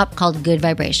local shop called Good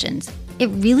Vibrations. It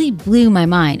really blew my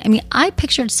mind. I mean, I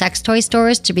pictured sex toy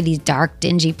stores to be these dark,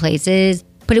 dingy places,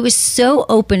 but it was so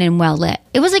open and well lit.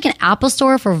 It was like an Apple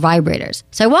store for vibrators.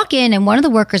 So I walk in and one of the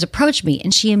workers approached me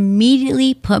and she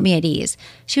immediately put me at ease.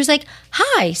 She was like,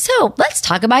 "Hi, so let's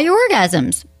talk about your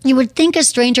orgasms." You would think a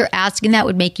stranger asking that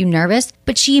would make you nervous,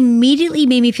 but she immediately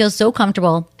made me feel so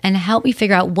comfortable and helped me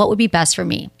figure out what would be best for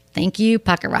me. Thank you,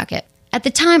 Pocket Rocket. At the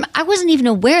time, I wasn't even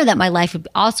aware that my life would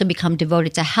also become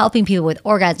devoted to helping people with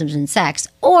orgasms and sex,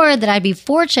 or that I'd be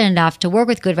fortunate enough to work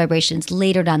with Good Vibrations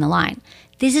later down the line.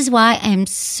 This is why I'm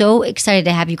so excited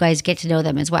to have you guys get to know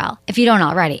them as well, if you don't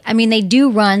already. I mean, they do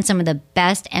run some of the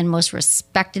best and most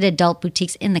respected adult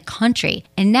boutiques in the country.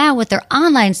 And now with their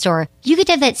online store, you get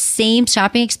to have that same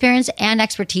shopping experience and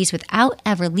expertise without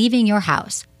ever leaving your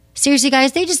house. Seriously,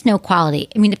 guys, they just know quality.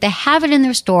 I mean, if they have it in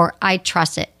their store, I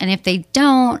trust it. And if they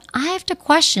don't, I have to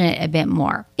question it a bit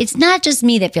more. It's not just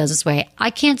me that feels this way.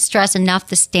 I can't stress enough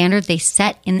the standard they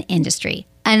set in the industry.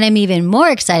 And I'm even more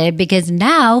excited because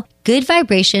now Good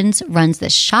Vibrations runs the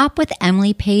Shop with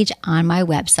Emily page on my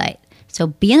website. So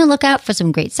be on the lookout for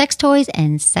some great sex toys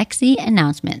and sexy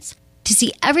announcements. To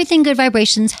see everything Good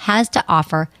Vibrations has to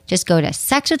offer, just go to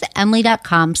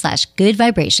sexwithemily.com/good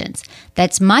vibrations.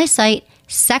 That's my site,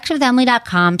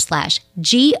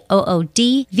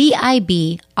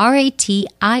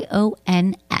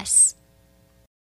 sexwithemily.com/GOODVIBRATIONS.